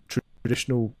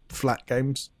traditional flat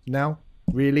games now,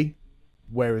 really.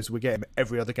 Whereas we're getting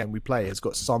every other game we play has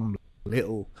got some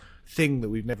little thing that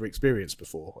we've never experienced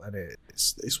before, and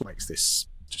it's what makes this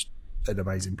just an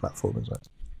amazing platform, isn't it?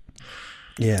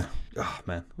 Yeah. Oh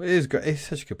man, it is great. It's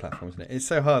such a good platform, isn't it? It's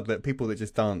so hard that people that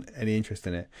just aren't any interest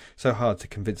in it, so hard to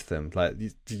convince them. Like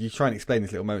you try and explain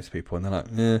these little moments to people, and they're like,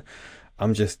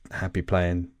 I'm just happy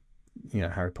playing,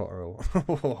 Harry Potter or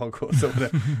Hogwarts or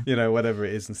whatever, whatever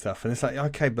it is and stuff. And it's like,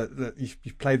 okay, but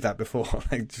you've played that before.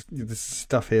 Like, there's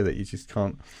stuff here that you just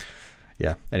can't.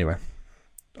 Yeah. Anyway,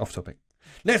 off topic.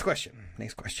 Next question.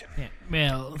 Yeah.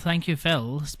 Well, thank you,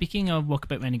 Phil. Speaking of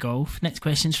Walkabout Mini Golf, next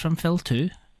question's from Phil too.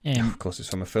 Of course, it's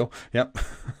from a Phil. Yep.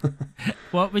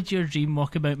 What would your dream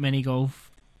Walkabout Mini Golf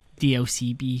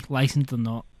DLC be, licensed or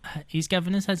not? He's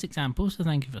given us his examples, so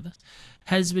thank you for this.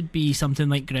 His would be something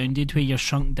like Grounded, where you're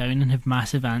shrunk down and have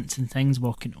massive ants and things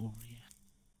walking over you.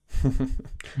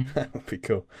 That would be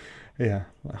cool. Yeah,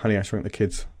 like Honey, I Shrunk the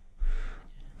Kids.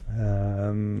 I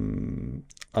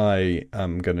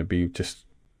am going to be just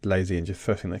lazy and just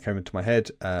first thing that came into my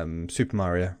head, Super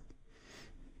Mario.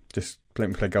 Just let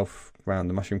me play golf around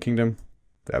the Mushroom Kingdom.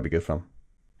 That would be good fun.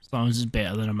 As long as it's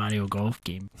better than a Mario Golf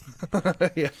game.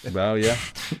 Yeah. Well, yeah.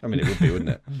 I mean, it would be,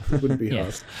 wouldn't it? It wouldn't be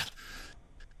hard.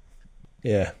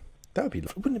 Yeah. That would be.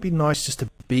 Wouldn't it be nice just to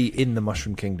be in the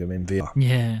Mushroom Kingdom in VR?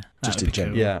 Yeah. Just in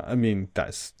general. Yeah. I mean,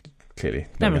 that's clearly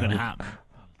never going to happen.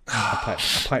 A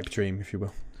pipe dream, if you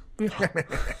will. That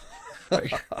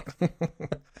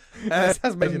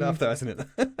has made you laugh, though, hasn't it?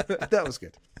 That was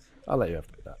good. I'll let you have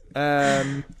that.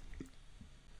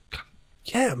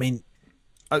 Yeah, I mean,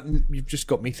 you've just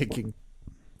got me thinking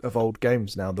of old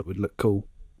games now that would look cool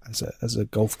as a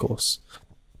golf course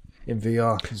in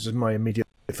VR. Because my immediate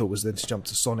thought was then to jump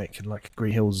to Sonic and like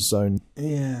Green Hills Zone.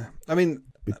 Yeah, I mean,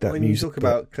 with that when music, you talk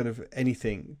about kind of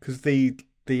anything, because the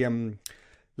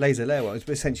Laser Lair one,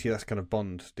 essentially that's kind of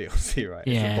Bond DLC, right?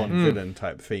 Yeah. It's a Bond villain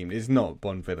type theme. It's not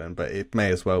Bond villain, but it may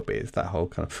as well be. It's that whole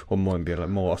kind of, or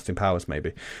more Austin Powers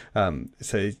maybe.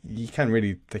 So you can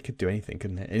really, they could do anything,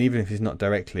 couldn't it? And even if it's not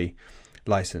directly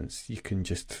licensed, you can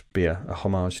just be a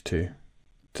homage to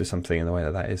something in the way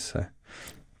that is. So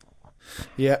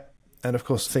yeah, and of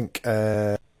course, I think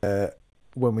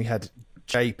when we had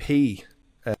JP,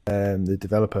 the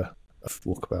developer of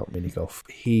Walkabout Mini Golf,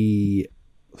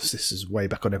 this is way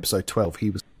back on episode 12. He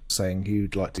was saying he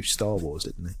would like to do Star Wars,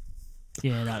 didn't he?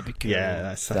 Yeah, that'd be cool.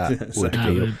 yeah, That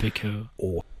would be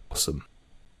cool. Awesome.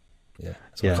 Yeah,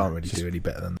 so I can't really do any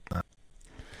better than that.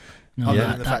 No, Other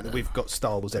than the fact that we've got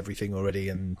Star Wars everything already,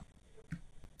 and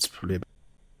it's probably a bit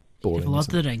boring. If Lord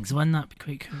of the Rings one, that'd be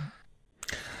quite cool.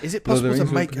 Is it possible to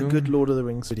make a good Lord of the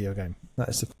Rings video game? That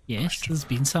is Yes, question. there's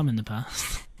been some in the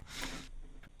past.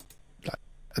 Like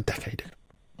a decade ago.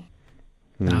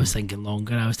 I was thinking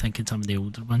longer. I was thinking some of the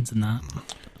older ones and that.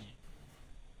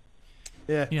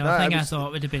 Yeah, You know, I think I thought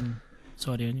it would have been.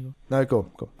 Sorry, on you go. No, go on. I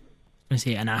was going to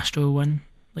say an Astro one,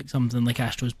 like something like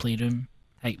Astro's Playroom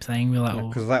type thing.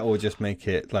 Because that will just make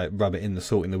it like rub it in the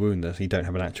salt in the wound, so you don't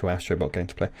have an actual Astrobot game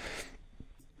to play.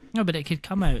 No, but it could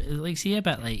come out like, see, a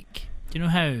bit like, do you know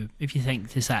how if you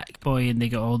think to Sackboy and they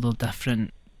got all the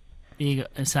different, you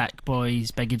got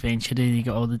Sackboy's Big Adventure and you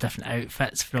got all the different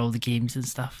outfits for all the games and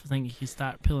stuff. I think you could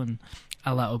start pulling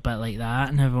a little bit like that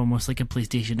and have almost like a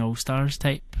PlayStation All Stars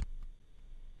type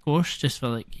course, just for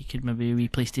like, you could maybe a wee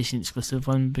PlayStation exclusive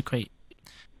one, be quite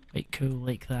cool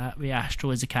like that. With Astro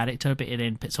as a character, but he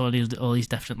then puts all these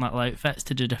different little outfits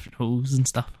to do different holes and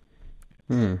stuff.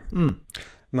 My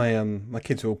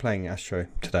kids are all playing Astro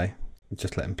today.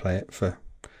 Just let them play it for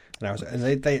an hour, and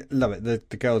they love it.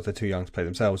 The girls are too young to play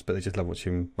themselves, but they just love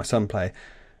watching my son play.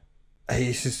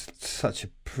 It's just such a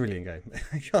brilliant game.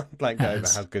 I can't go over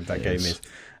how good that game is.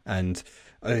 And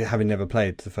having never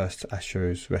played the first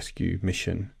Astro's Rescue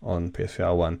mission on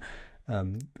PSVR 1,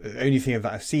 the only thing of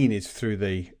that I've seen is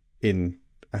through in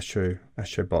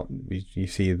Astrobot. You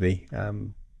see the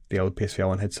old PSVR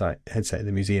 1 headset in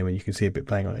the museum, and you can see a bit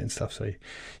playing on it and stuff, so you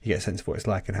get a sense of what it's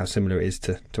like and how similar it is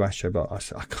to Astrobot. I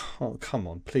can't, come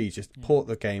on, please just port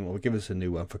the game or give us a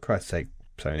new one, for Christ's sake,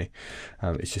 Sony.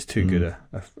 It's just too good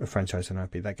a franchise and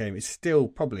IP. That game is still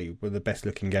probably one of the best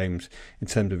looking games in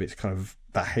terms of its kind of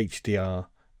that HDR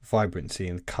vibrancy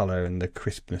and colour and the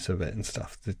crispness of it and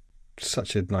stuff.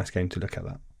 Such a nice game to look at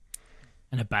that.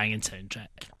 And a banging soundtrack.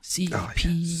 CP. Oh,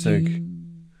 yeah. So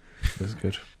good. That's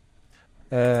good.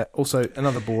 Also,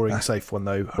 another boring, safe one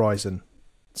though. Horizon,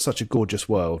 such a gorgeous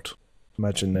world.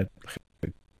 Imagine they're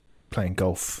playing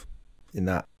golf in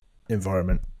that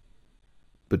environment.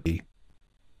 Would be.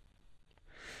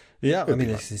 Yeah, I mean,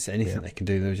 this is anything they can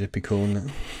do. That would just be cool.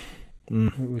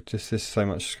 There's so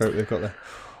much scope they've got there,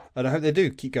 and I hope they do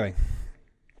keep going.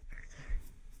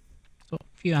 So,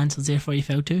 a few answers there for you,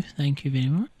 Phil, too. Thank you very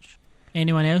much.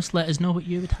 Anyone else? Let us know what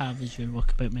you would have as your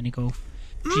Walkabout Mini Golf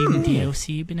Dream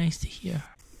DLC. It'd be nice to hear.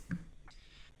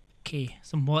 Okay,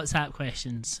 some WhatsApp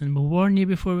questions, and we'll warn you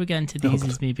before we get into these,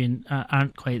 as maybe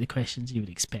aren't quite the questions you would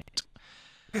expect.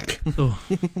 So,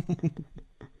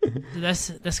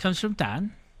 this comes from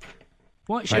Dan.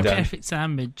 What's your perfect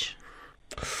sandwich?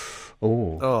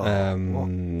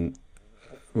 Laurie,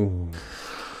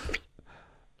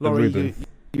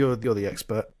 you're the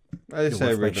expert. I just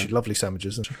say Reuben. Lovely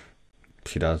sandwiches, doesn't she?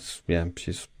 She does. Yeah,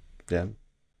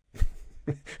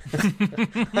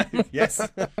 yes.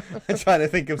 I'm trying to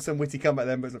think of some witty comeback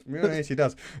then, but yeah, she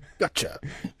does. Gotcha.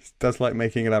 She does like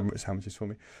making elaborate sandwiches for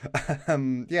me.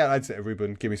 Yeah, I'd say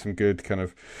Reuben. Give me some good kind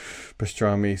of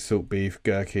pastrami, salt beef,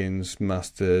 gherkins,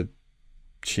 mustard,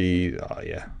 cheese. Oh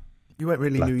yeah. You weren't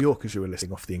really New York as you were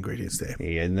listing off the ingredients there.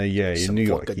 Yeah, no, yeah, in New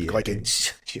York. You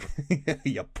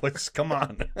puts, come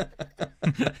on.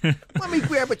 Let me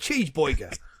grab a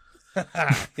cheeseburger.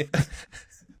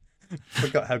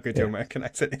 Forgot how good your American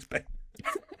accent is, Ben.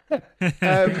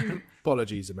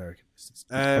 Apologies, American listeners.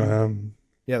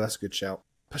 Yeah, that's a good shout.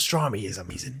 Pastrami is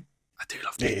amazing. I do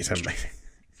love it. It is amazing.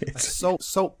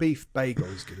 Salt beef bagel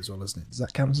is good as well, isn't it? Does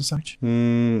that count as a sandwich?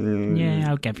 Yeah,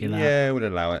 I'll give you that. Yeah, I would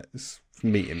allow it. It's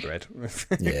meat and bread.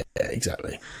 Yeah,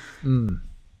 exactly. So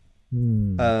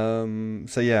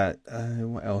yeah,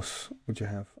 what else would you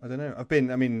have? I don't know.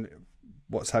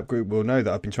 WhatsApp group will know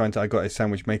that I've been I got a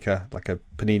sandwich maker, like a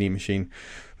panini machine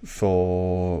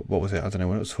for, what was it? I don't know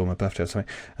when it was for, my birthday or something.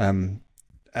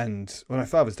 And my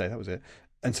Father's Day, that was it.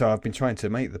 And so I've been trying to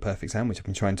make the perfect sandwich. I've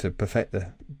been trying to perfect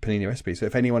the panini recipe. So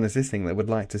if anyone is listening that would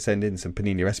like to send in some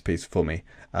panini recipes for me,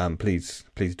 please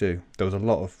do. There was a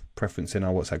lot of preference in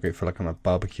our WhatsApp group for like a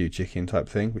barbecue chicken type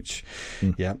thing, which,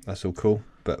 yeah, that's all cool.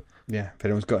 But yeah, if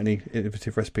anyone's got any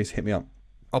innovative recipes, hit me up.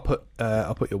 I'll put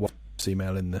your WhatsApp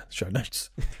email in the show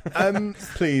notes.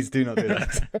 Please do not do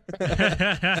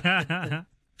that.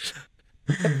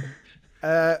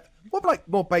 What about like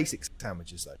more basic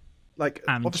sandwiches though? Like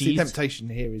obviously, temptation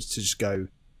here is to just go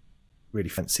really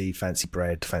fancy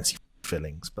bread, fancy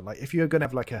fillings. But like, if you're going to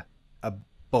have like a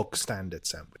bog standard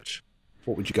sandwich,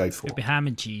 what would you go for? It'd be ham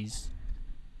and cheese.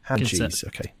 Ham and cheese.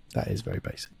 Okay, that is very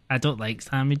basic. I don't like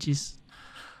sandwiches.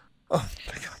 Oh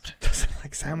my god, doesn't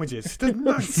like sandwiches. Doesn't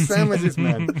like sandwiches,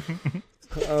 man.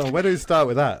 Oh, where do we start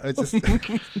with that? I just don't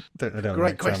Great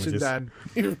like question, sandwiches. Dan.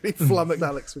 You really flummoxed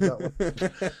Alex with that one.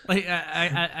 Like,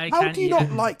 I How can't do you eat not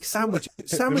it. like sandwiches?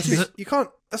 Sandwiches, you can't.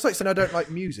 That's like saying I don't like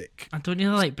music. I don't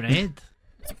really like bread.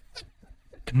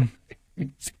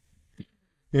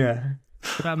 Yeah.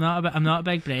 But I'm not a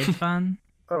big bread fan.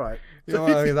 All right. Well,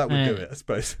 that would do it, I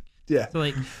suppose. Yeah. So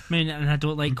like, and I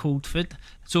don't like cold food.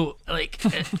 So like,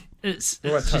 it's What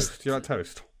about just toast? Do you like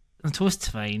toast? toast's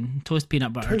fine. Toast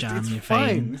peanut butter Toast jam, is you're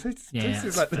fine. fine. Toast Yeah, is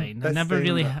it's like the fine. I best never thing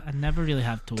really that-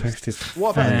 have toast. Toast is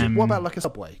What about like a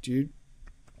Subway? Do you?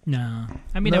 No,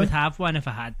 I mean I would have one if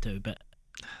I had to, but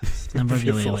never If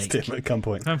you're really forced like. to at some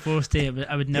point. If I'm forced to,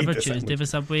 I would never the choose to sandwich. have a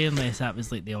Subway unless that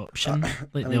was like the option, like I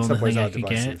the mean, only Subways thing I are could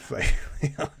get. divisive.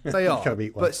 They You are, can't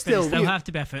eat one. but But still, it still have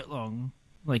to be a foot long.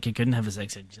 Like you couldn't have a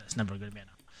 6 inch. That's never going to be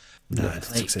enough. no, Like,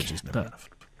 6 inches never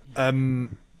but- enough.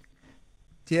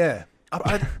 Yeah,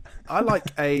 I like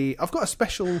a. I've got a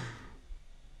special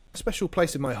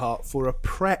place in my heart for a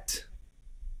Pret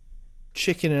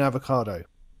chicken and avocado.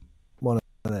 One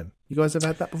of them. You guys ever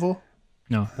had that before?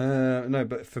 No. No,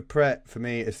 but for Pret, for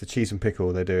me, it's the cheese and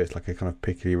pickle they do. It's like a kind of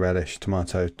pickly relish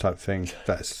tomato type thing.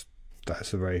 That is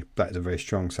a very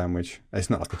strong sandwich. It's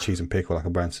not like a cheese and pickle like a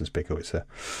Branson's pickle. It's a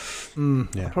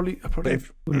yeah. I probably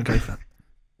wouldn't go for that.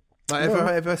 Like, if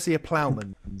I ever see a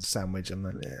ploughman sandwich, I'm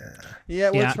like, yeah. Yeah,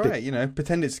 well, Yeah. try it. You know,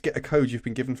 pretend it's get a code you've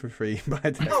been given for free by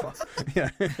a Tesla. Yeah.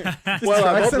 Well,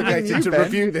 I'm Try something obligated new, to Ben.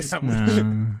 review this sandwich.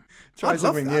 Try I'd love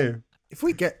something that. new. If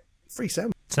we get free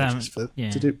sandwiches Yeah.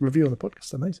 to do review on the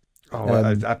podcast, amazing. Oh,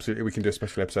 absolutely. We can do a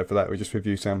special episode for that. We just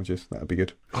review sandwiches. That would be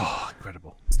good. Oh,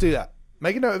 incredible. Let's do that.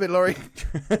 Make a note of it, Laurie.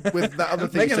 With that other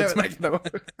thing Make you a said note to make a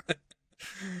note of.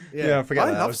 Yeah, I forget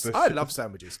that. That was the I shit. love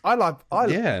sandwiches. I love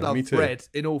me too. bread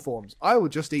in all forms. I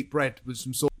would just eat bread with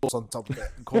some sauce on top of it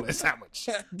and call it a sandwich.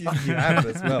 You have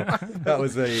as well. That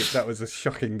was a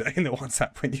shocking day in the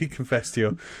WhatsApp when you confessed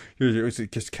your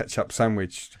just ketchup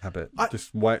sandwich habit.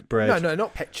 Just white bread. No,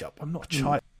 not ketchup. I'm not a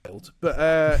child. But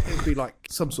it would be like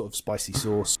some sort of spicy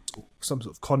sauce, or some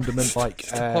sort of condiment like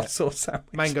Hot sauce sandwich.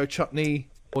 mango chutney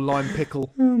or lime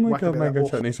pickle. Oh my Whack a god, bit of mango that,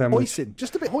 or chutney sandwich. Hoisin,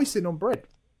 just a bit hoisin on bread.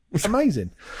 It's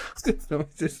amazing. It's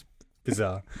just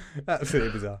bizarre.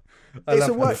 Absolutely bizarre. I It's love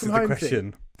a how work this from is the home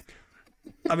question.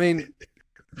 I mean,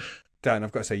 Dan,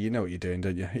 I've got to say, you know what you're doing,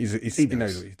 don't you? He knows what he's doing.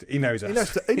 He knows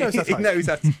us. He knows us. He knows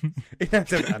us. He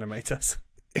knows how to animate us.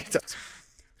 He does.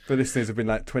 The listeners have been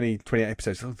like 28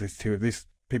 episodes. Oh, there's two of these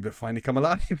people have finally come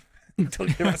alive.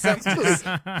 Talking about sandwiches.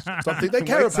 Something they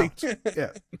care Waiting. about.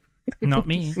 Yeah. Not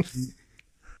me.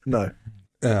 No.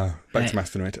 Back to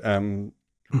Mastodon.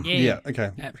 Yeah.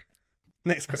 Okay.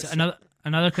 Next So question.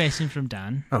 another question from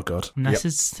Dan. Oh God. And this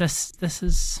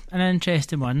is an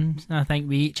interesting one. And I think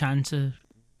we'll each answer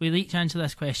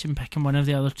this question picking one of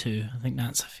the other two. I think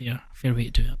that's a fair way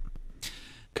to do it.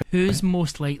 Who's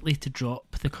most likely to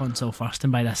drop the console first?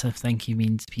 And by this I think he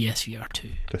means PSVR 2.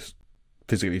 Just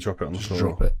physically drop it on the floor.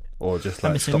 Drop it. Or just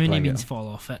I'm like stop assuming he playing means it. fall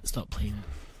off it, stop playing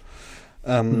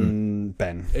it.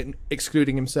 Ben.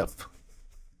 Excluding himself.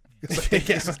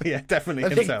 yeah, definitely I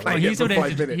think himself. playing it for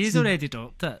 5 minutes. He's already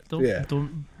dropped it.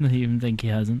 Don't even think he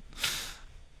hasn't.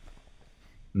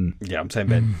 Yeah, I'm saying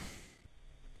Ben.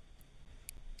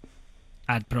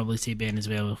 I'd probably say Ben as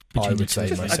well. I between the would two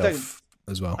say of us. myself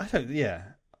as well. I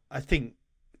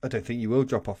don't think you will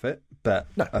drop off it, but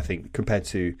No. I think compared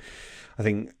to,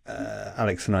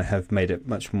 Alex and I have made it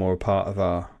much more a part of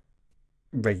our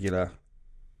regular.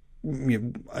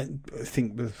 I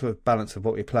think the sort of balance of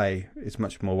what we play is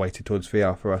much more weighted towards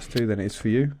VR for us too than it is for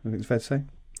you. I think it's fair to say.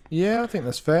 Yeah, I think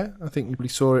that's fair. I think you probably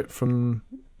saw it from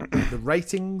the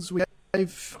ratings we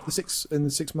gave the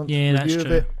 6 month Yeah, that's review of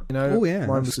true. it. You know, Oh, yeah,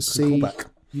 mine that's was a a C. good callback.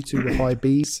 You two were high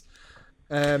Bs.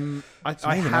 It's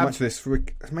amazing how much of this.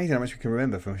 It's amazing how much we can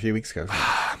remember from a few weeks ago.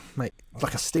 mate,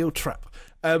 like a steel trap.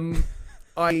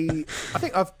 I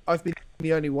think I've been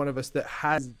the only one of us that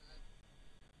has,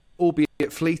 albeit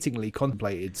fleetingly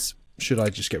contemplated, should I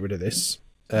just get rid of this?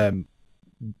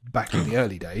 Back in the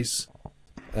early days,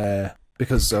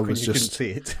 because I was just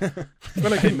couldn't see it.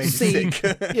 when I couldn't made you see.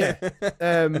 sick. Yeah.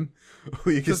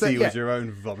 All you could see yeah. was your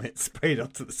own vomit sprayed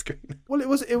onto the screen. Well, it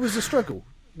was a struggle.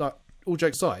 Like, all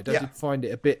jokes aside, I did find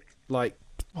it a bit like,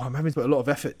 I'm having to put a lot of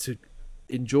effort to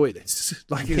enjoy this.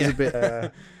 Like, it was a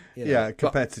bit.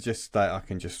 Compared to just like I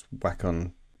can just whack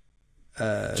on,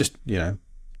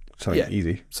 something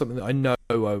easy, something that I know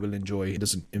I will enjoy. It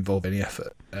doesn't involve any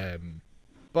effort.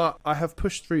 But I have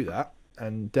pushed through that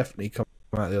and definitely come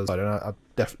out the other side. And I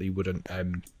definitely wouldn't. I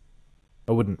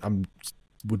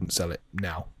wouldn't sell it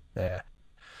now. But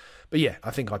yeah,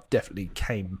 I think I definitely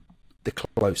came the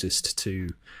closest to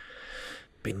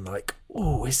being like,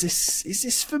 oh, is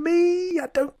this for me? I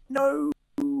don't know.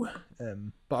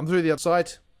 But I'm through the other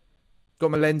side.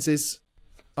 Got my lenses.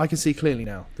 I can see clearly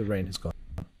now. The rain has gone.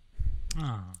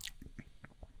 Oh.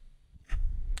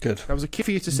 Good. That was a key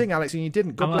for you to sing, Alex, and you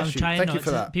didn't. God bless you. Thank you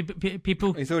for that.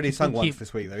 People. He's already sung once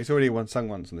this week, though. He's already sung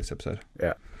once on this episode.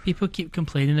 Yeah. People keep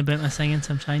complaining about my singing,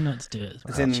 so I'm trying not to do it.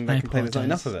 As in, they complain there's not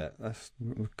enough of it. That's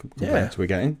complaints we're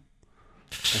getting.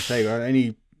 I say,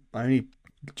 I only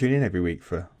tune in every week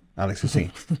for Alex to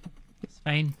sing. It's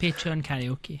fine. Patreon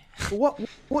karaoke.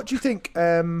 What do you think?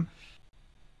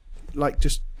 Like,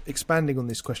 just expanding on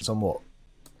this question somewhat.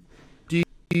 What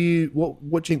do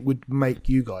you think would make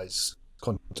you guys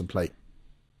contemplate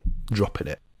dropping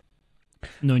it?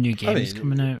 No new games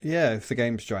coming out. Yeah, if the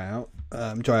games dry up,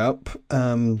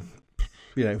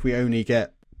 if we only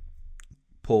get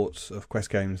ports of Quest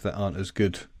games that aren't as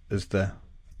good as the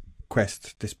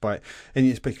Quest, and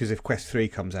it's because if Quest 3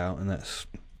 comes out and that's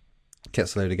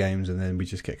gets a load of games, and then we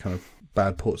just get kind of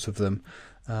bad ports of them,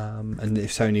 and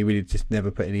if Sony really just never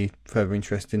put any further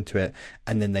interest into it,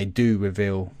 and then they do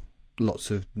reveal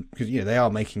lots of, because they are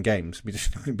making games, we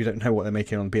don't know what they're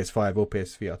making on PS5 or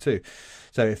PSVR 2.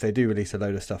 So if they do release a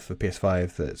load of stuff for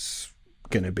PS5 that's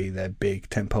going to be their big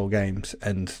tentpole games,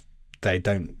 and they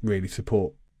don't really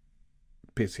support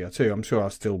PSVR 2, I'm sure I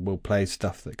still will play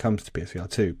stuff that comes to PSVR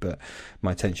 2, but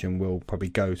my attention will probably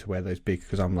go to where those big,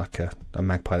 because I'm like a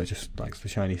magpie that just likes the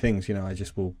shiny things. I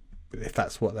just will, if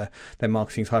that's what their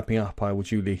marketing's hyping up, I will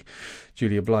duly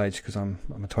oblige, because I'm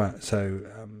a twat. So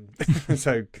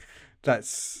so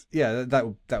that's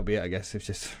that'll be it, I guess. It's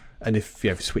just, and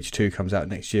if Switch 2 comes out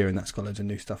next year and that's got loads of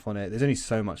new stuff on it, there's only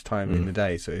so much time in the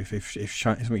day. So if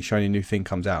something shiny new thing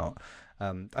comes out,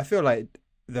 I feel like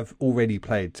they've already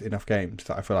played enough games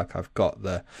that I feel like I've got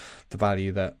the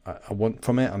value that I want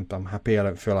from it. I'm happy. I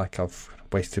don't feel like I've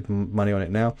wasted money on it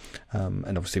now.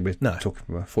 And obviously we're talking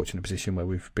from a fortunate position where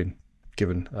we've been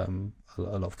given a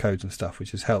lot of codes and stuff, which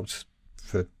has helped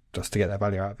for us to get that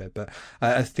value out of it. But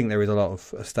I think there is a lot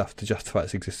of stuff to justify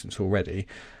its existence already.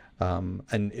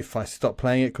 And if I stop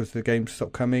playing it because the games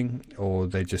stop coming, or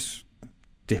they just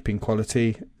dip in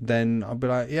quality, then I'll be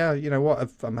like, yeah, you know what,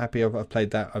 I'm happy I've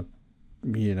played that.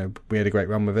 We had a great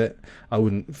run with it. I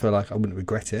wouldn't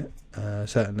regret it.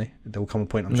 Certainly, there will come a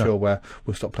point, I'm sure, where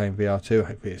we'll stop playing VR2.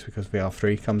 Hopefully, it's because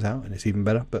VR3 comes out and it's even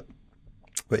better. But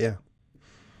yeah,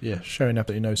 showing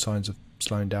absolutely no signs of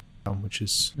slowing down, which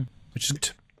is good.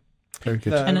 Very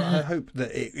good. And I hope that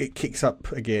it kicks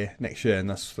up a gear next year, and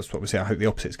that's what we're saying. I hope the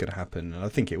opposite's going to happen, and I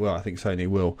think it will. I think Sony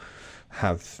will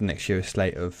have next year a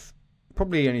slate of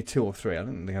probably only 2 or 3. I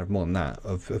don't think they have more than that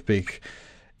of big,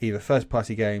 either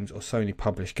first-party games or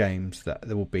Sony-published games that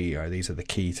there will be, these are the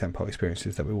key tentpole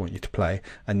experiences that we want you to play,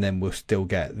 and then we'll still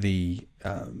get the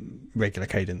regular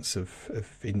cadence of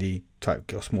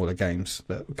indie-type or smaller games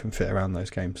that can fit around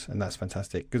those games, and that's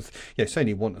fantastic. Because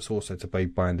Sony want us also to be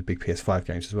buying the big PS5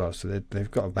 games as well, so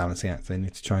they've got a balancing act they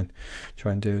need to try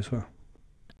and do as well.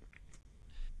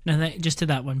 Now, just to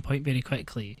that one point very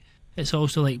quickly, it's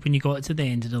also like when you got to the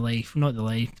end of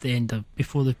the end of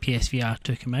before the PSVR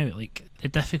 2 came out, like the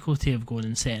difficulty of going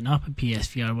and setting up a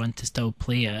PSVR 1 to still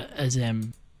play it is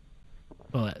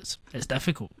it's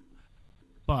difficult.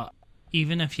 But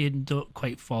even if you don't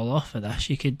quite fall off of this,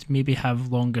 you could maybe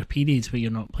have longer periods where you're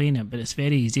not playing it, but it's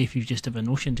very easy if you just have a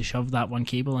notion to shove that one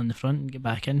cable in the front and get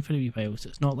back in for a wee while. So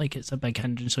it's not like it's a big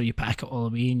hindrance, so you pack it all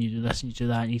away and you do this and you do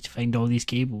that and you need to find all these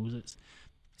cables. It's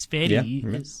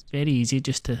very easy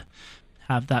just to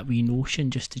have that wee notion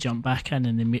just to jump back in,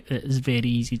 and it is very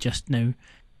easy just now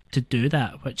to do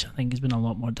that, which I think has been a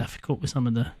lot more difficult with some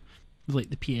of the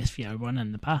PSVR 1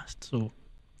 in the past. So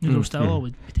there's still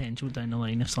always potential down the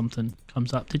line if something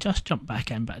comes up to just jump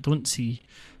back in, but I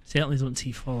certainly don't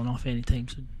see falling off anytime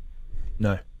soon.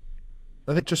 No.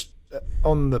 I think just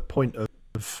on the point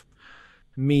of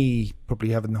me probably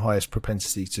having the highest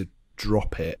propensity to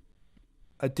drop it,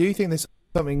 I do think there's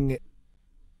something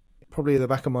probably at the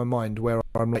back of my mind where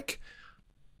I'm like,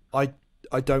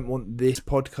 I don't want this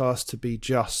podcast to be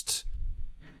just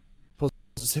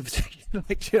positivity.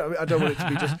 Like, you know, I don't want it to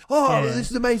be just,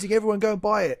 this is amazing, everyone go and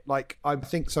buy it. Like, I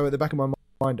think so at the back of my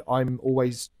mind, I'm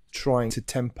always trying to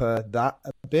temper that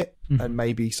a bit, and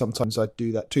maybe sometimes I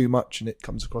do that too much and it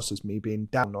comes across as me being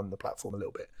down on the platform a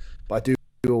little bit. But I do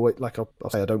always, like, I'll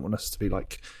say I don't want us to be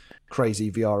like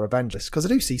crazy VR evangelists, because I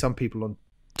do see some people on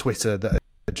Twitter that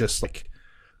are just like,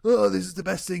 oh, this is the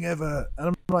best thing ever, and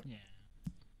I'm like,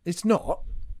 it's not.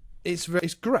 It's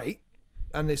great,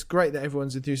 and it's great that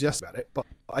everyone's enthusiastic about it, but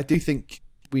I do think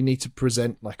we need to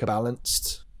present like a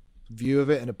balanced view of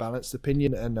it and a balanced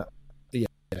opinion, and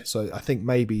so I think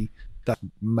maybe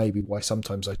why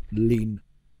sometimes I lean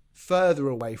further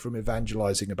away from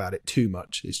evangelizing about it too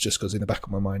much. It's just because in the back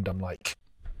of my mind I'm like,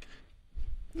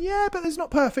 yeah, but it's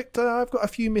not perfect. I've got a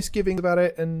few misgivings about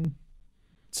it, and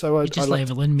so You're just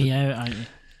leveling me out, aren't you?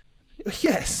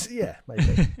 Yes, yeah,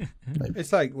 maybe.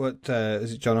 It's like what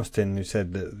is it John Austin who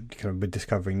said that kind of we're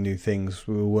discovering new things,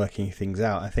 we were working things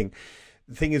out. I think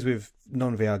the thing is with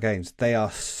non-VR games, they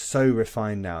are so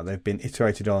refined now. They've been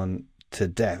iterated on to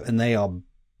death, and they are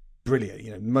brilliant.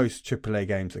 You know, most AAA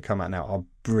games that come out now are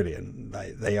brilliant.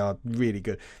 They are really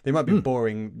good. They might be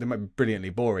boring. They might be brilliantly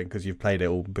boring because you've played it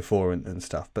all before and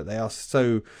stuff. But they are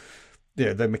so. You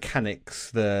know, the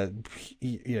mechanics,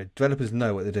 developers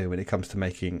know what they do when it comes to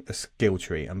making a skill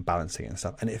tree and balancing it and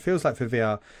stuff. And it feels like for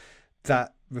VR,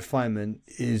 that refinement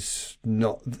is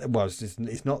not, well,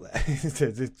 it's not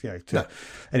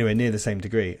anywhere near the same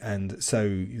degree. And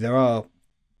so there are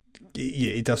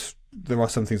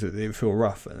some things that feel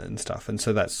rough and stuff. And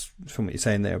so that's from what you're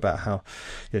saying there about how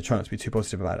you're trying not to be too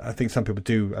positive about it. I think some people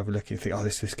do overlook it and think, oh,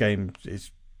 this game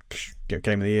is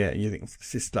game of the year. And you think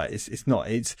it's just like, it's not,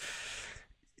 it's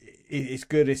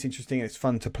good, it's interesting, it's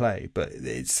fun to play, but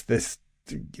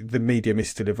the medium is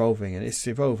still evolving, and it's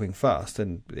evolving fast,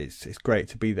 and it's great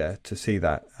to be there to see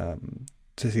that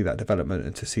development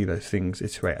and to see those things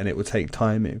iterate. And it will take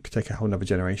time, it could take a whole another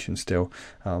generation still,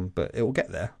 but it will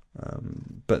get there.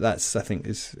 But that's, I think,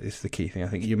 is the key thing. I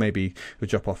think you'll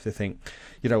drop off to think,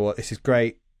 you know what, this is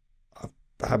great, I've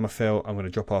had my fill, I'm going to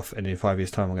drop off, and in 5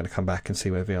 years time I'm going to come back and see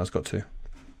where VR's got to.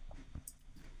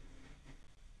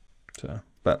 So,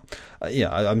 but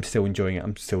I'm still enjoying it.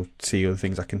 I'm still seeing all the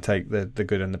things I can take, the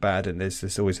good and the bad, and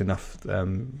there's always enough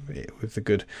with the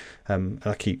good. And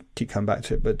I keep coming back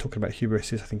to it. But talking about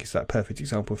Hubris, I think it's that perfect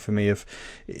example for me of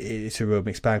it's a real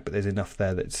mixed bag, but there's enough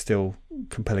there that's still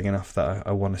compelling enough that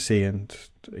I want to see and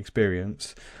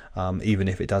experience, even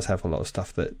if it does have a lot of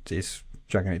stuff that is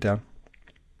dragging it down.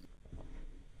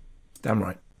 Damn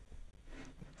right.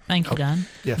 Thank you, Dan.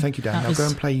 Yeah, thank you, Dan. Now go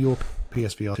and play your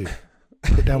PSVR 2.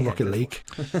 Put down Rocket League.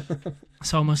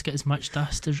 It's almost get as much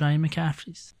dust as Ryan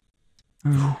McCaffrey's.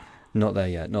 Not there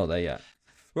yet.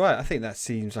 Right, I think that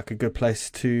seems like a good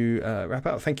place to wrap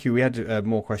up. Thank you. We had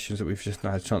more questions that we've just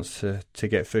not had a chance to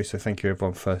get through, so thank you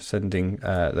everyone for sending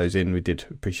those in. We did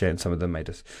appreciate it, and some of them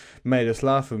made us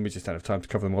laugh, and we just don't have time to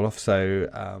cover them all off. So,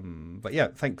 but yeah,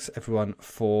 thanks everyone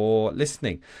for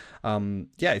listening.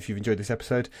 If you've enjoyed this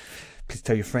episode, please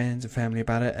tell your friends and family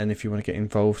about it, and if you want to get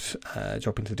involved,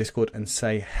 drop into Discord and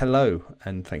say hello.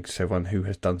 And thanks to everyone who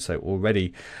has done so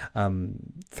already.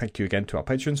 Thank you again to our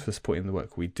patrons for supporting the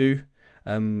work we do.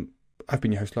 I've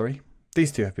been your host, Laurie.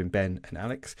 These two have been Ben and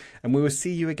Alex, and we will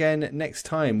see you again next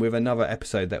time with another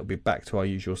episode that will be back to our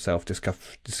usual self,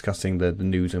 discussing the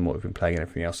news and what we've been playing and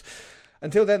everything else.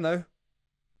 Until then, though,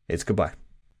 it's goodbye.